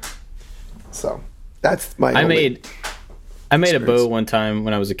 So. That's my. I made a bow one time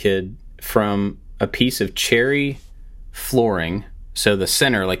when I was a kid from a piece of cherry flooring. So the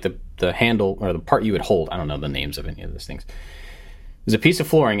center, like the handle or the part you would hold, I don't know the names of any of those things. There's a piece of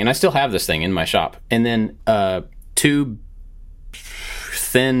flooring, and I still have this thing in my shop. And then 2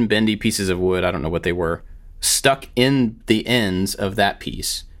 thin, bendy pieces of wood, I don't know what they were, stuck in the ends of that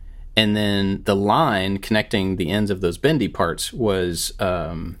piece. And then the line connecting the ends of those bendy parts was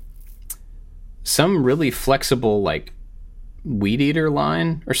some really flexible like weed eater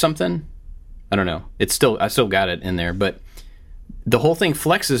line or something. I don't know. I still got it in there, but the whole thing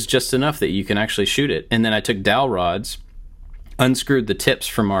flexes just enough that you can actually shoot it. And then I took dowel rods, unscrewed the tips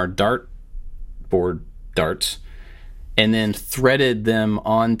from our dart board darts, and then threaded them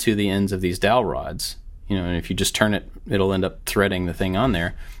onto the ends of these dowel rods. You know, and if you just turn it, it'll end up threading the thing on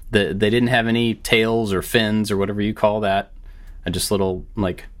there. They didn't have any tails or fins or whatever you call that. I just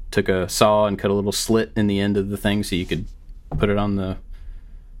took a saw and cut a little slit in the end of the thing so you could put it on the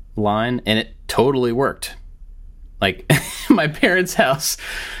line, and it totally worked. Like my parents' house,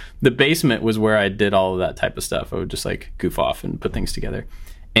 the basement was where I did all of that type of stuff. I would just like goof off and put things together.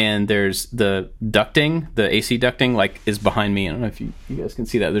 And there's the ducting, the AC ducting, like is behind me. I don't know if you guys can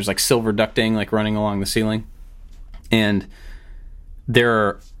see that. There's like silver ducting like running along the ceiling, and there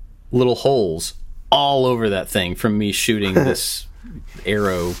are little holes all over that thing from me shooting this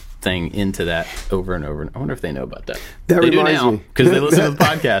arrow thing into that over and over. I wonder if they know about that. That they reminds do now, me because they listen to the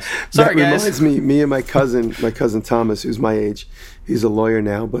podcast. Sorry, that guys. Reminds me and my cousin Thomas, who's my age. He's a lawyer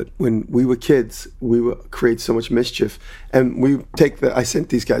now, but when we were kids, we would create so much mischief. And we take I sent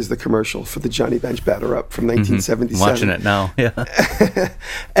these guys the commercial for the Johnny Bench batter up from 1977. Watching it now, yeah.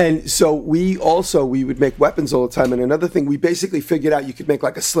 And so we would make weapons all the time. And another thing, we basically figured out you could make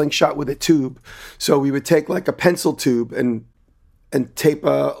like a slingshot with a tube. So we would take like a pencil tube and tape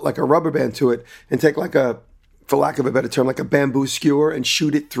like a rubber band to it and take like for lack of a better term, like a bamboo skewer and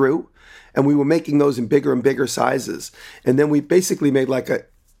shoot it through. And we were making those in bigger and bigger sizes. And then we basically made like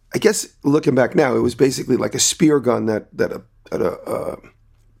I guess looking back now, it was basically like a spear gun that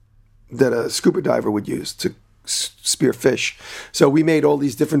a scuba diver would use to spear fish. So we made all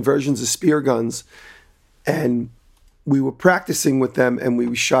these different versions of spear guns, and we were practicing with them, and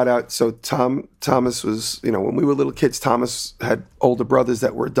we shot out. So Thomas was, when we were little kids, Thomas had older brothers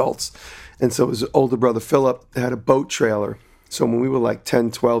that were adults. And so his older brother, Philip, had a boat trailer. So when we were like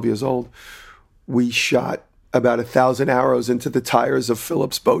 10, 12 years old, we shot about 1,000 arrows into the tires of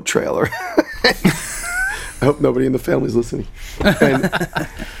Philip's boat trailer. I hope nobody in the family's listening. And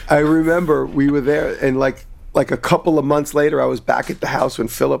I remember we were there, and like a couple of months later, I was back at the house when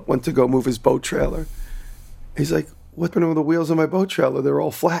Philip went to go move his boat trailer. He's like, "What's happened with the wheels on my boat trailer? They're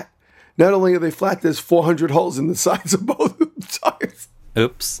all flat. Not only are they flat, there's 400 holes in the sides of both tires."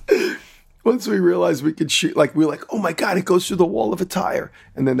 Oops. Once we realized we could shoot, we were like, "Oh my God, it goes through the wall of a tire."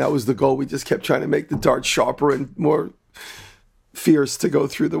 And then that was the goal. We just kept trying to make the dart sharper and more fierce to go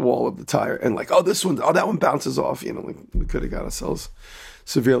through the wall of the tire. And that one bounces off. We could have got ourselves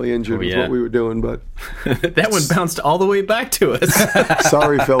severely injured with what we were doing. But that one bounced all the way back to us.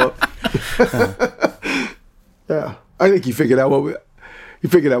 Sorry, Philip. Yeah, I think you figured out what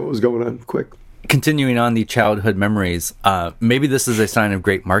was going on quick. Continuing on the childhood memories, maybe this is a sign of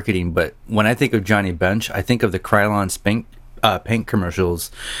great marketing, but when I think of Johnny Bench, I think of the Krylon paint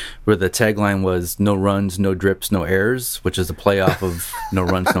commercials where the tagline was "No runs, no drips, no errors," which is a play off of "No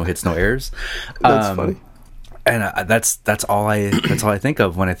runs, no hits, no errors." That's funny. And that's all I think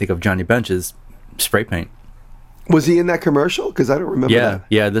of when I think of Johnny Bench is spray paint. Was he in that commercial? Because I don't remember that.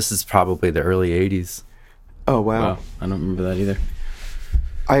 Yeah, this is probably the early 80s. Oh, wow. I don't remember that either.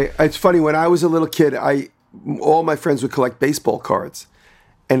 It's funny, when I was a little kid, all my friends would collect baseball cards.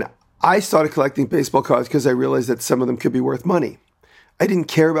 And I started collecting baseball cards because I realized that some of them could be worth money. I didn't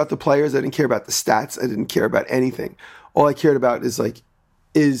care about the players. I didn't care about the stats. I didn't care about anything. All I cared about is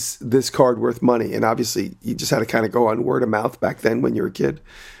is this card worth money? And obviously, you just had to kind of go on word of mouth back then when you were a kid,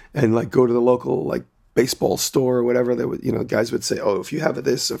 and go to the local baseball store or whatever. They would, guys would say, "Oh, if you have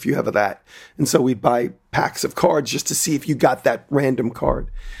this, if you have that," and so we'd buy packs of cards just to see if you got that random card.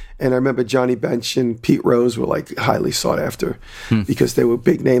 And I remember Johnny Bench and Pete Rose were highly sought after because they were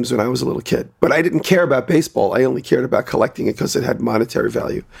big names when I was a little kid. But I didn't care about baseball. I only cared about collecting it because it had monetary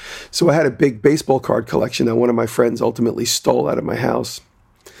value. So I had a big baseball card collection that one of my friends ultimately stole out of my house.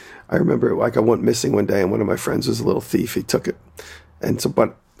 I remember I went missing one day, and one of my friends was a little thief. He took it. And so,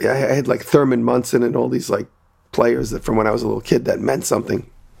 but I had Thurman Munson and all these players that from when I was a little kid that meant something.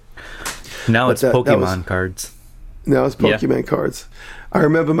 Now it's Pokemon cards. Now it's Pokemon cards. I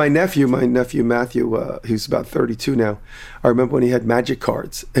remember my nephew Matthew, he's about 32 now. I remember when he had Magic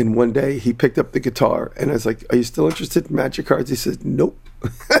cards, and one day he picked up the guitar, and I was like, "Are you still interested in Magic cards?" He said, "Nope."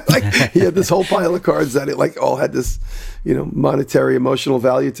 He had this whole pile of cards that it all had this, monetary, emotional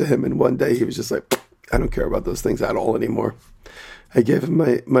value to him. And one day he was just like, "I don't care about those things at all anymore." I gave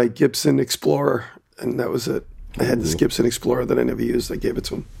him my Gibson Explorer, and that was it. I had this Gibson Explorer that I never used. I gave it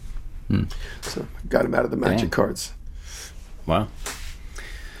to him. So I got him out of the Magic cards. Wow.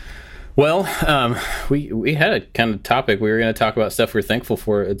 Well, we had a kind of topic. We were going to talk about stuff we're thankful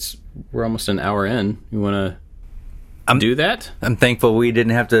for. We're almost an hour in. You want to do that? I'm thankful we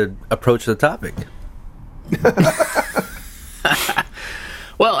didn't have to approach the topic.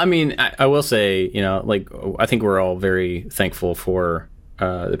 Well, I mean, I will say, I think we're all very thankful for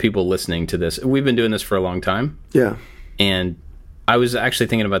the people listening to this. We've been doing this for a long time. Yeah. And I was actually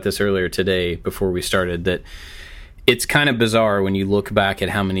thinking about this earlier today before we started, that it's kind of bizarre when you look back at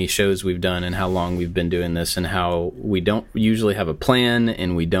how many shows we've done and how long we've been doing this, and how we don't usually have a plan,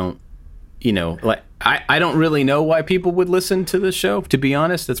 and we don't, I don't really know why people would listen to this show, to be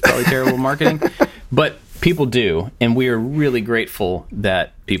honest. That's probably terrible marketing. But people do, and we are really grateful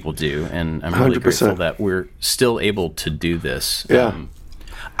that people do, and I'm really 100%. grateful that we're still able to do this. Yeah.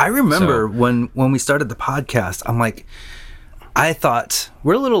 I remember when we started the podcast, I'm like, I thought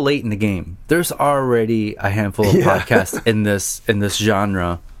we're a little late in the game. There's already a handful of podcasts in this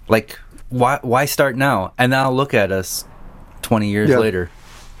genre. Why start now? And now look at us 20 years later.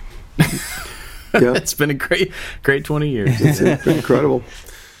 Yeah. It's been a great 20 years. It's been incredible.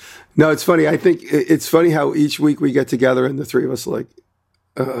 No, it's funny. I think it's funny how each week we get together and the three of us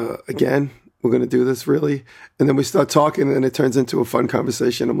again, we're going to do this, really? And then we start talking, and it turns into a fun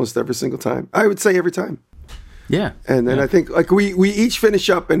conversation almost every single time. I would say every time. Yeah. And then I think we each finish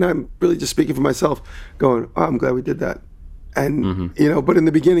up, and I'm really just speaking for myself, going, "Oh, I'm glad we did that." And, but in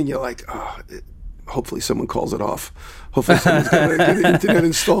the beginning, you're like, "Oh, hopefully someone calls it off. Hopefully someone's going to get the internet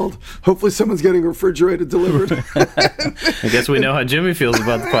installed. Hopefully someone's getting a refrigerator delivered." I guess we know how Jimmy feels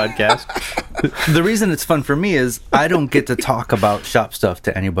about the podcast. The reason it's fun for me is I don't get to talk about shop stuff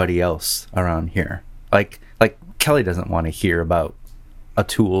to anybody else around here. Like Kelly doesn't want to hear about a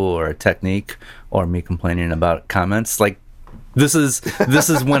tool or a technique or me complaining about comments. This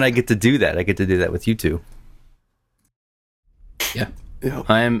is when I get to do that. I get to do that with you two. Yeah.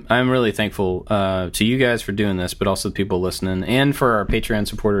 I'm really thankful to you guys for doing this, but also the people listening, and for our Patreon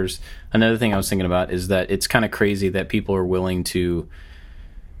supporters. Another thing I was thinking about is that it's kind of crazy that people are willing to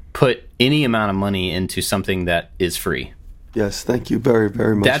put any amount of money into something that is free. Yes, thank you very,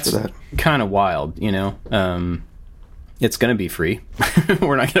 very much for that. That's kind of wild, It's going to be free.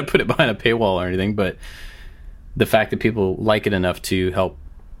 We're not going to put it behind a paywall or anything, but the fact that people like it enough to help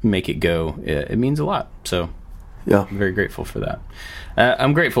make it go, it means a lot. So yeah, I'm very grateful for that.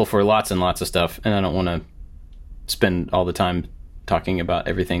 I'm grateful for lots and lots of stuff, and I don't want to spend all the time talking about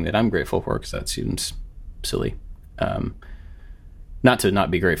everything that I'm grateful for, because that seems silly. Not to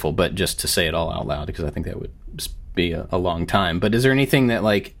not be grateful, but just to say it all out loud, because I think that would be a long time. But is there anything that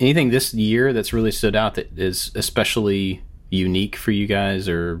anything this year that's really stood out that is especially unique for you guys,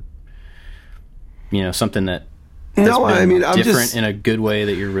 or something that no, I mean, I'm different just in a good way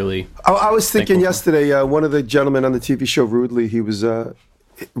that you're really. I was thinking yesterday. One of the gentlemen on the TV show Rudely, he was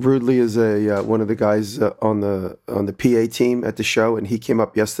Rudely is one of the guys on the PA team at the show, and he came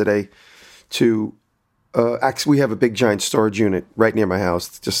up yesterday to. Actually, we have a big giant storage unit right near my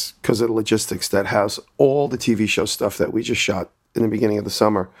house, just because of the logistics, that has all the TV show stuff that we just shot in the beginning of the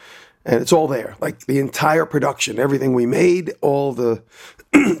summer, and it's all there, like the entire production, everything we made, all the.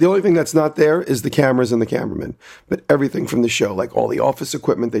 The only thing that's not there is the cameras and the cameramen, but everything from the show, like all the office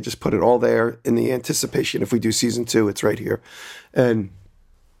equipment, they just put it all there in the anticipation. If we do season 2, it's right here. And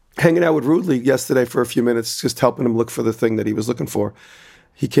hanging out with Rudely yesterday for a few minutes, just helping him look for the thing that he was looking for.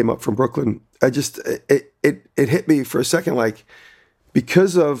 He came up from Brooklyn. It hit me for a second, like,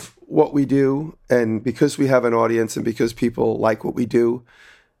 because of what we do and because we have an audience and because people like what we do,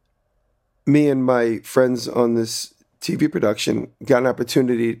 me and my friends on this TV production got an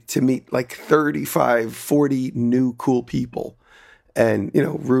opportunity to meet like 35, 40 new cool people. And,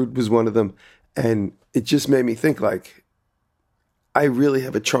 Rude was one of them. And it just made me think, like, I really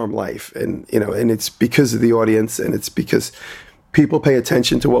have a charmed life. And, and it's because of the audience, and it's because people pay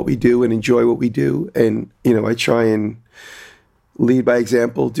attention to what we do and enjoy what we do. And, I try and lead by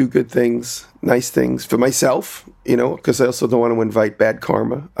example, do good things, nice things for myself, because I also don't want to invite bad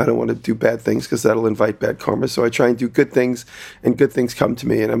karma. I don't want to do bad things because that'll invite bad karma. So I try and do good things, and good things come to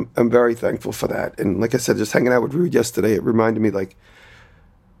me. And I'm very thankful for that. And like I said, just hanging out with Rude yesterday, it reminded me, like,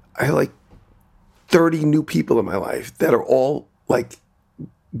 I have like 30 new people in my life that are all like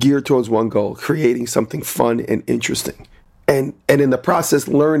geared towards one goal, creating something fun and interesting. And in the process,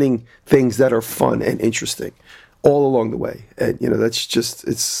 learning things that are fun and interesting all along the way. And, that's just,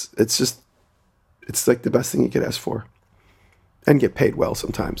 it's like the best thing you could ask for, and get paid well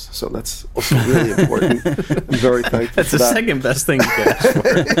sometimes. So that's also really important. I'm very thankful That's for the that. second best thing you could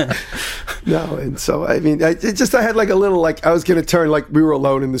ask for. No. And so, I mean, I had like a little, like, I was going to turn, like, we were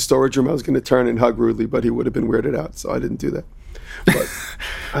alone in the storage room. I was going to turn and hug Rudely, but he would have been weirded out. So I didn't do that. But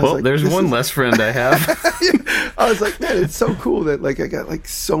well, like, there's one less friend I have. I was like, man, it's so cool that, like, I got like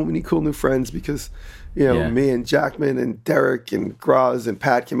so many cool new friends because, me and Jackman and Derek and Graz and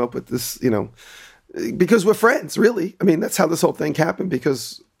Pat came up with this, because we're friends, really. I mean, that's how this whole thing happened,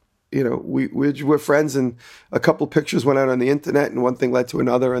 because, we're friends, and a couple pictures went out on the internet, and one thing led to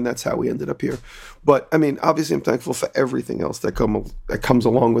another, and that's how we ended up here. But, I mean, obviously I'm thankful for everything else that comes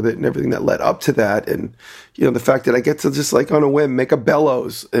along with it, and everything that led up to that. And, the fact that I get to just, like, on a whim, make a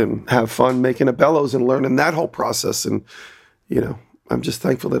bellows and have fun making a bellows and learning that whole process. And, I'm just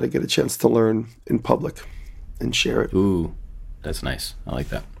thankful that I get a chance to learn in public and share it. Ooh, that's nice. I like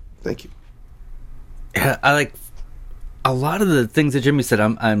that. Thank you. Yeah, I like a lot of the things that Jimmy said.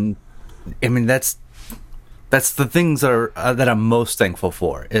 I mean, that's the things that I'm most thankful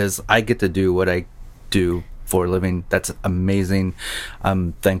for, is I get to do what I do for a living. That's amazing.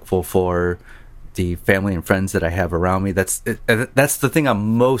 I'm thankful for the family and friends that I have around me. That's the thing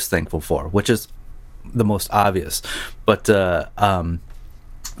I'm most thankful for, which is the most obvious. But the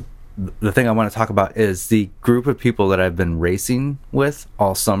thing I want to talk about is the group of people that I've been racing with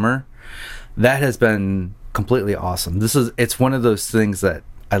all summer. That has been completely awesome. It's one of those things that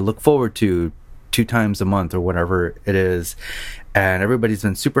I look forward to 2 times a month or whatever it is, and everybody's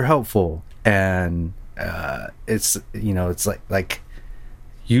been super helpful. And it's like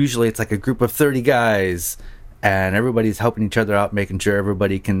usually it's like a group of 30 guys, and everybody's helping each other out, making sure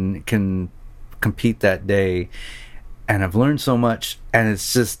everybody can compete that day. And I've learned so much, and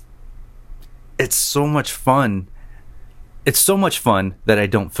it's so much fun. It's so much fun that I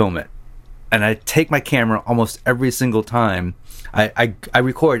don't film it. And I take my camera almost every single time. I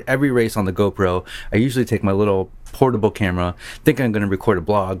record every race on the GoPro. I usually take my little portable camera, thinking I'm going to record a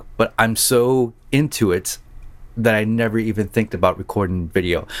blog, but I'm so into it that I never even think about recording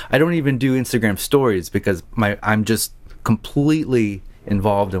video. I don't even do Instagram stories because I'm just completely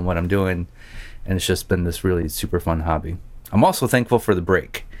involved in what I'm doing, and it's just been this really super fun hobby. I'm also thankful for the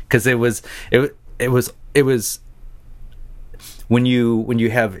break, because it was when you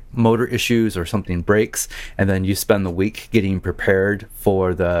have motor issues or something breaks, and then you spend the week getting prepared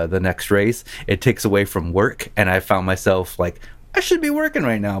for the next race, it takes away from work. And I found myself like, I should be working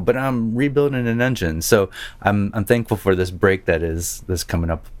right now, but I'm rebuilding an engine. So I'm thankful for this break that is this coming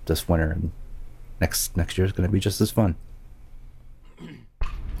up this winter, and next year is going to be just as fun.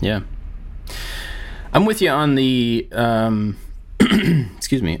 Yeah, I'm with you on the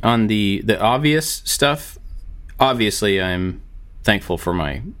excuse me, on the obvious stuff. Obviously, I'm thankful for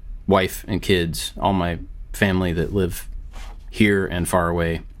my wife and kids, all my family that live here and far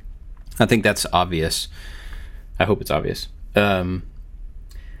away. I think that's obvious. I hope it's obvious. I'm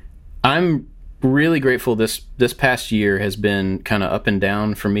really grateful. This past year has been kind of up and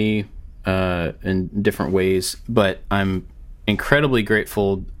down for me in different ways, but I'm incredibly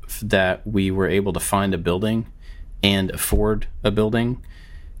grateful that we were able to find a building and afford a building,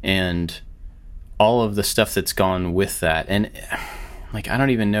 and all of the stuff that's gone with that. And like, I don't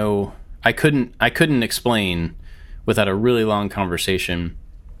even know. I couldn't explain without a really long conversation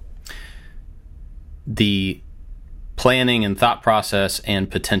the planning and thought process and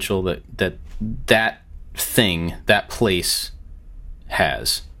potential that thing, that place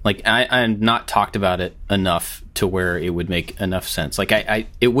has. Like, I'm not talked about it enough to where it would make enough sense. Like,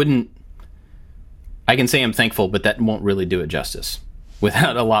 it wouldn't. I can say I'm thankful, but that won't really do it justice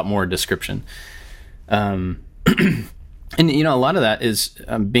without a lot more description. And, you know, a lot of that is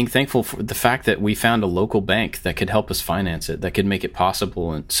being thankful for the fact that we found a local bank that could help us finance it, that could make it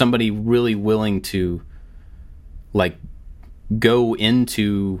possible, and somebody really willing to, like, go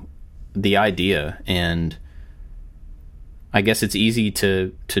into the idea. And I guess it's easy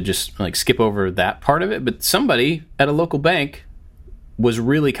to just, like, skip over that part of it, but somebody at a local bank was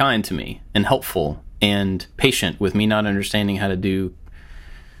really kind to me and helpful and patient with me not understanding how to do,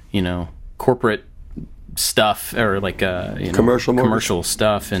 you know, corporate stuff, or like commercial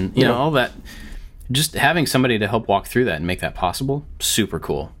stuff, and you know, all that. Just having somebody to help walk through that and make that possible, super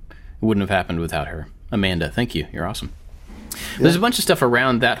cool. It wouldn't have happened without her. Amanda, thank you. You're awesome. There's a bunch of stuff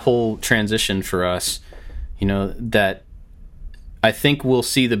around that whole transition for us, you know, that I think we'll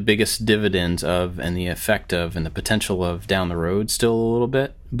see the biggest dividends of, and the effect of, and the potential of down the road still a little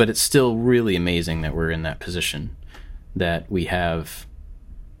bit. But it's still really amazing that we're in that position, that we have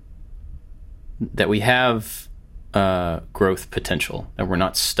growth potential, that we're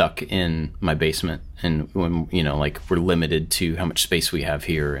not stuck in my basement, and when, you know, like, we're limited to how much space we have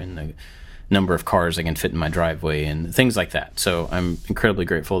here and the number of cars I can fit in my driveway and things like that. So I'm incredibly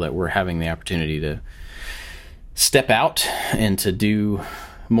grateful that we're having the opportunity to step out and to do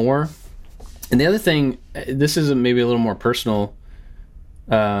more. And the other thing, this is maybe a little more personal.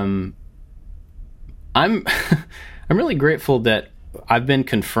 I'm I'm really grateful that I've been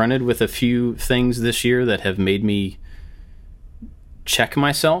confronted with a few things this year that have made me check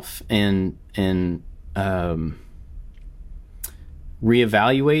myself and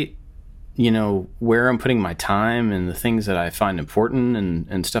reevaluate, you know, where I'm putting my time and the things that I find important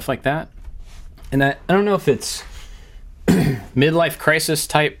and stuff like that. And I don't know if it's midlife crisis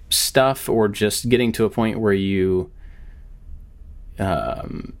type stuff or just getting to a point where you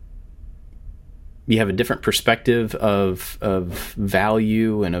have a different perspective of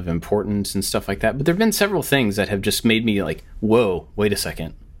value and of importance and stuff like that. But there have been several things that have just made me like, whoa, wait a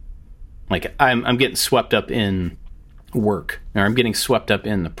second. Like, I'm getting swept up in work, or I'm getting swept up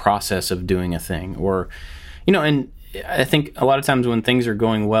in the process of doing a thing, or, you know, and I think a lot of times when things are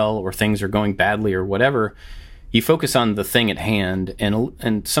going well or things are going badly or whatever, you focus on the thing at hand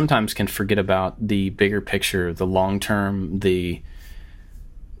and sometimes can forget about the bigger picture, the long term, the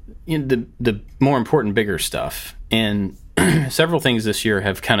more important, bigger stuff. And several things this year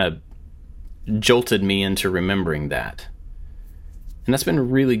have kind of jolted me into remembering that. And that's been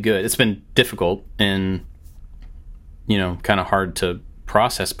really good. It's been difficult and, you know, kind of hard to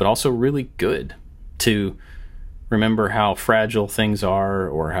process, but also really good to remember how fragile things are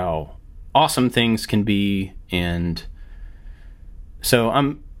or how awesome things can be. And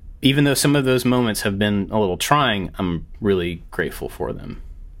so even though some of those moments have been a little trying, I'm really grateful for them.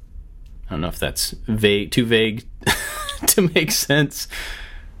 I don't know if that's too vague to make sense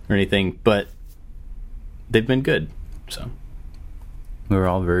or anything, but they've been good. So we're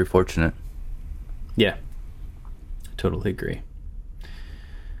all very fortunate. Yeah, totally agree.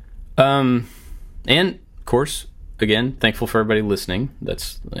 And of course, again, thankful for everybody listening.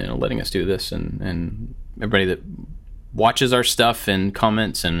 That's, you know, letting us do this, and everybody that watches our stuff and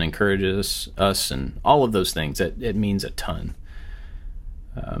comments and encourages us and all of those things. It means a ton.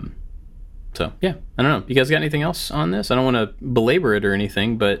 So yeah, I don't know. You guys got anything else on this? I don't want to belabor it or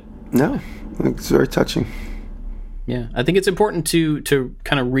anything, but no, it's very touching. Yeah, I think it's important to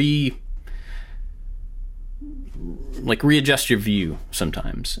kind of readjust your view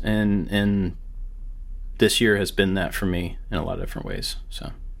sometimes, and this year has been that for me in a lot of different ways.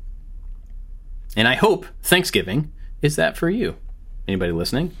 So, and I hope Thanksgiving is that for you. Anybody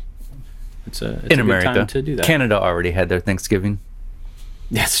listening? It's a in good America time to do that. Canada already had their Thanksgiving.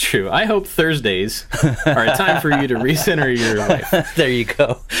 That's true. I hope Thursdays are a time for you to recenter your life. There you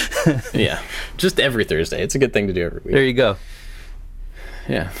go. Yeah, just every Thursday. It's a good thing to do every week. There you go.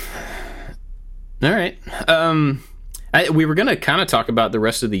 Yeah. All right. We were going to kind of talk about the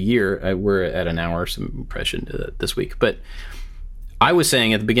rest of the year. We're at an hour, so probably shouldn't do that this week. But I was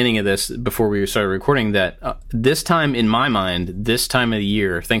saying at the beginning of this, before we started recording, that this time, in my mind, this time of the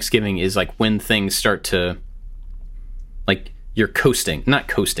year, Thanksgiving is like when things start to, like, you're coasting. Not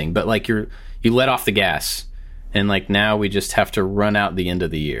coasting, but like you let off the gas. And like now we just have to run out the end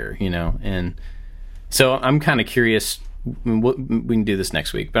of the year, you know? And so I'm kind of curious. We can do this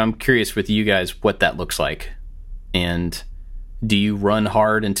next week, but I'm curious with you guys what that looks like. And do you run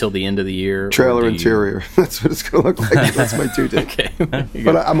hard until the end of the year? Trailer interior. That's what it's going to look like. That's my due date. Okay.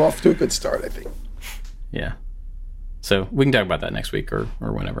 But I'm off to a good start, I think. Yeah. So we can talk about that next week or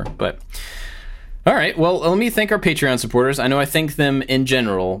whenever. But all right. Well, let me thank our Patreon supporters. I know I thank them in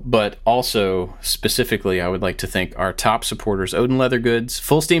general, but also specifically, I would like to thank our top supporters: Odin Leather Goods,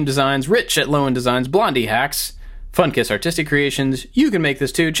 Full Steam Designs, Rich at Lowen Designs, Blondie Hacks, Funkiss Artistic Creations, You Can Make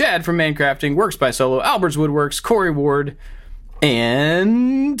This Too, Chad from Mancrafting, Works by Solo, Albert's Woodworks, Corey Ward,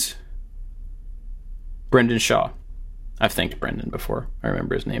 and Brendan Shaw. I've thanked Brendan before. I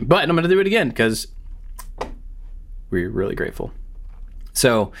remember his name. But I'm going to do it again because we're really grateful.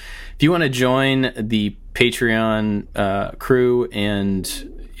 So if you want to join the Patreon crew, and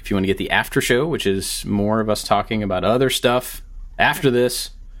if you want to get the after show, which is more of us talking about other stuff after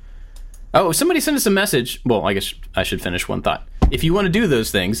this. Oh, somebody sent us a message. Well, I guess I should finish one thought. If you want to do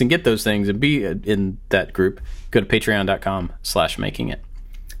those things and get those things and be in that group, go to patreon.com/makingit.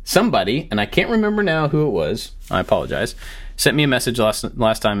 Somebody, and I can't remember now who it was, I apologize, sent me a message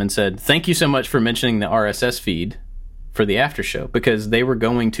last time and said, thank you so much for mentioning the RSS feed for the after show, because they were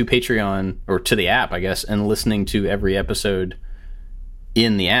going to Patreon, or to the app, I guess, and listening to every episode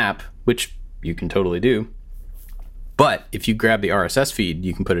in the app, which you can totally do. But if you grab the RSS feed,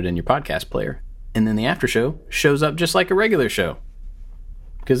 you can put it in your podcast player, and then the after show shows up just like a regular show,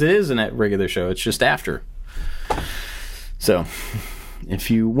 because it is a regular show. It's just after. So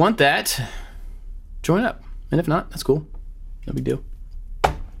if you want that, join up. And if not, that's cool. No big deal.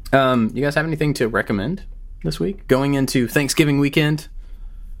 You guys have anything to recommend this week, going into Thanksgiving weekend,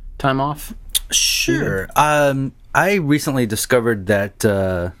 time off? Sure. I recently discovered that,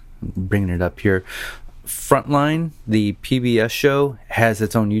 bringing it up here, Frontline, the PBS show, has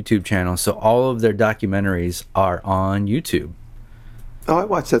its own YouTube channel, so all of their documentaries are on YouTube. Oh, I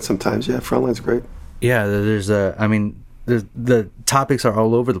watch that sometimes. Yeah, Frontline's great. Yeah, the topics are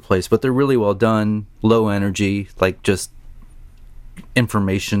all over the place, but they're really well done, low energy, like just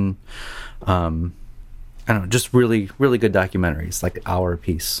information. I don't know, just really, really good documentaries, like an hour a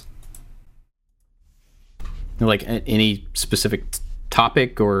piece. Like any specific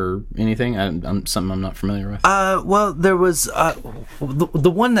topic or anything? Something I'm not familiar with. Well, there was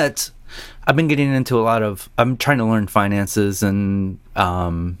the one that I've been getting into a lot of. I'm trying to learn finances and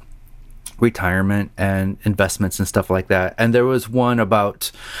retirement and investments and stuff like that. And there was one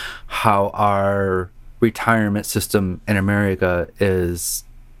about how our retirement system in America is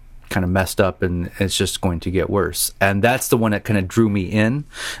kind of messed up and it's just going to get worse. And that's the one that kind of drew me in.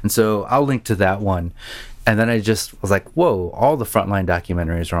 And so I'll link to that one. And then I just was like, whoa, all the Frontline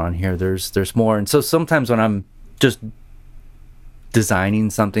documentaries are on here. There's more. And so sometimes when I'm just designing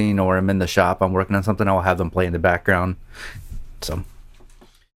something or I'm in the shop, I'm working on something, I'll have them play in the background. So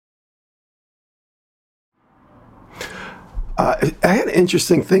I had an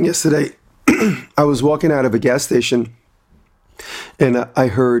interesting thing yesterday. I was walking out of a gas station and I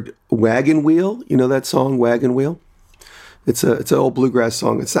heard Wagon Wheel. You know that song, Wagon Wheel? It's an old bluegrass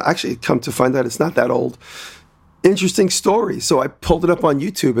song. It's not, actually, come to find out, it's not that old. Interesting story. So I pulled it up on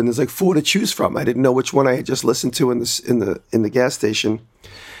YouTube, and there's like 4 to choose from. I didn't know which one I had just listened to in the gas station.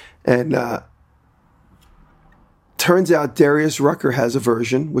 And turns out Darius Rucker has a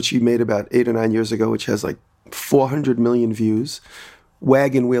version, which he made about 8 or 9 years ago, which has like 400 million views.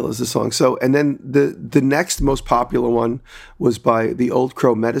 Wagon Wheel is the song. So, and then the next most popular one was by the Old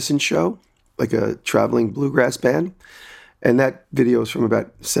Crow Medicine Show, like a traveling bluegrass band. And that video is from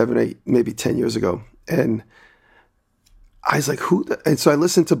about 7, 8, maybe 10 years ago. And I was like, and so I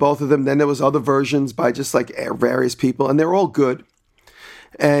listened to both of them. Then there was other versions by just like various people, and they're all good.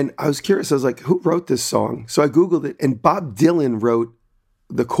 And I was curious. I was like, who wrote this song? So I Googled it, and Bob Dylan wrote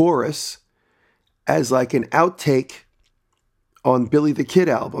the chorus as like an outtake on Billy the Kid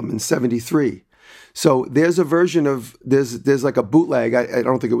album in '73. So there's a version of, there's like a bootleg. I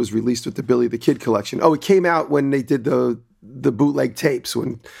don't think it was released with the Billy the Kid collection. Oh, it came out when they did the bootleg tapes,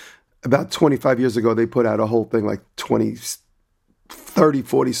 when about 25 years ago, they put out a whole thing, like 20, 30,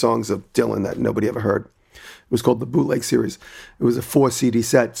 40 songs of Dylan that nobody ever heard. It was called the Bootleg Series. It was a 4 CD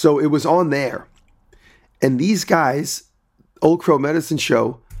set. So it was on there. And these guys, Old Crow Medicine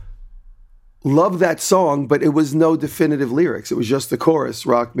Show, loved that song, but it was no definitive lyrics. It was just the chorus,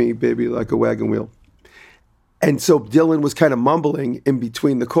 rock me, baby, like a wagon wheel. And so Dylan was kind of mumbling in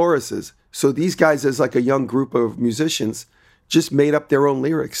between the choruses. So these guys, as like a young group of musicians, just made up their own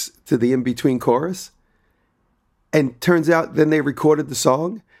lyrics to the in-between chorus. And turns out then they recorded the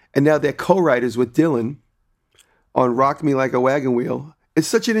song, and now they're co-writers with Dylan on Rock Me Like a Wagon Wheel. It's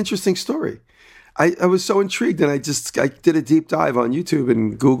such an interesting story. I was so intrigued, and I did a deep dive on YouTube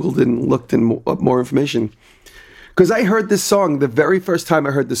and Googled and looked up more information. Because I heard this song, the very first time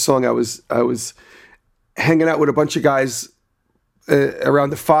I heard this song, I was hanging out with a bunch of guys around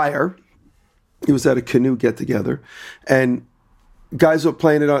the fire. It was at a canoe get-together, and guys were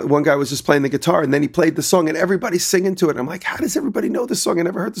playing it on. One guy was just playing the guitar, and then he played the song, and everybody's singing to it. I'm like, how does everybody know this song? I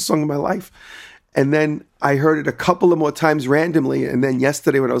never heard this song in my life. And then I heard it a couple of more times randomly, and then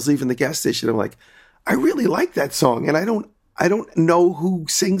yesterday when I was leaving the gas station, I'm like, I really like that song, and I don't know who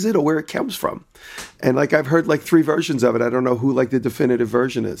sings it or where it comes from. And like I've heard like 3 versions of it. I don't know who like the definitive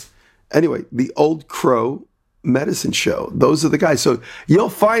version is. Anyway, the Old Crow Medicine Show. Those are the guys. So you'll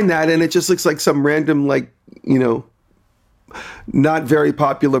find that, and it just looks like some random, like, you know, not very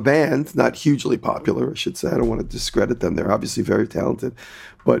popular band, not hugely popular, I should say. I don't want to discredit them. They're obviously very talented,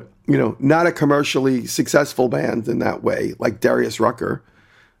 but, you know, not a commercially successful band in that way, like Darius Rucker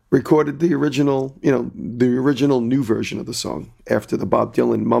recorded the original, you know, the original new version of the song after the Bob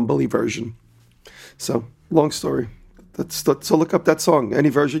Dylan mumbly version. So, long story. So look up that song. Any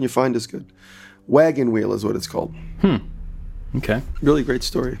version you find is good. Wagon Wheel is what it's called. Okay. Really great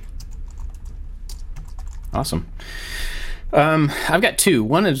story. Awesome. I've got 2.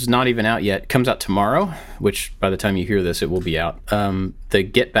 One is not even out yet. Comes out tomorrow, which by the time you hear this, it will be out. The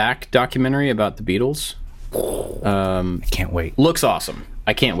Get Back documentary about the Beatles. I can't wait. Looks awesome.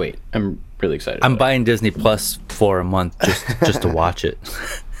 I can't wait. I'm really excited. I'm buying Disney Plus for a month just to watch it.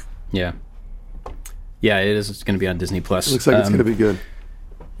 Yeah. Yeah, it is. It's going to be on Disney Plus. Looks like it's going to be good.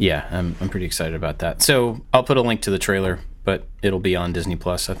 Yeah, I'm pretty excited about that. So I'll put a link to the trailer, but it'll be on Disney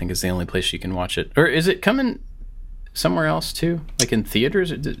Plus. I think is the only place you can watch it. Or is it coming somewhere else too, like in theaters?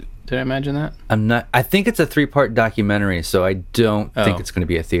 Did I imagine that? I'm not. I think it's a 3-part documentary, so I don't think it's going to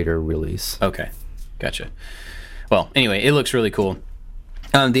be a theater release. Okay, gotcha. Well, anyway, it looks really cool.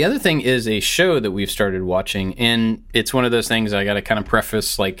 The other thing is a show that we've started watching, and it's one of those things I got to kind of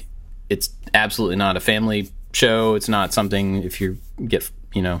preface, like, it's absolutely not a family show. It's not something, if you get,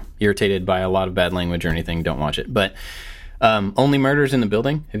 you know, irritated by a lot of bad language or anything, don't watch it. But Only Murders in the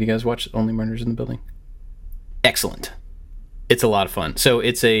Building. Have you guys watched Only Murders in the Building? Excellent. It's a lot of fun. So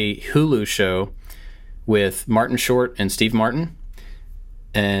it's a Hulu show with Martin Short and Steve Martin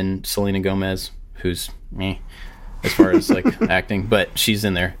and Selena Gomez, who's meh as far as like acting, but she's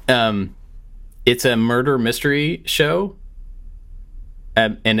in there. It's a murder mystery show,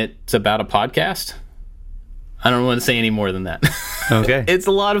 and it's about a podcast. I don't want to say any more than that. Okay. It's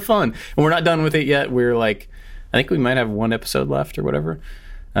a lot of fun. And we're not done with it yet. We're like, I think we might have 1 episode left or whatever.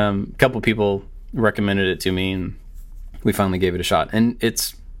 A couple people recommended it to me, and we finally gave it a shot. And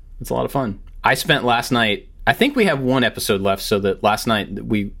it's a lot of fun. I spent last night, I think we have 1 episode left, so that last night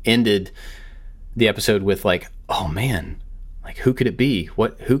we ended the episode with like, oh man, like who could it be?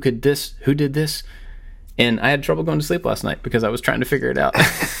 Who did this? And I had trouble going to sleep last night because I was trying to figure it out.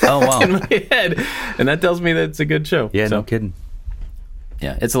 Oh, wow. in my head. And that tells me that it's a good show. Yeah, so, no kidding.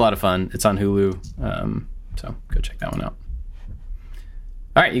 Yeah, it's a lot of fun. It's on Hulu. So go check that one out.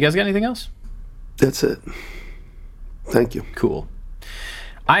 All right, you guys got anything else? That's it. Thank you. Cool.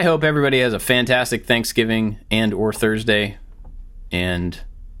 I hope everybody has a fantastic Thanksgiving and or Thursday. And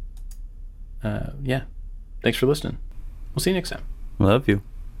yeah, thanks for listening. We'll see you next time. Love you.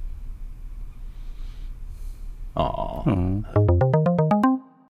 Aww.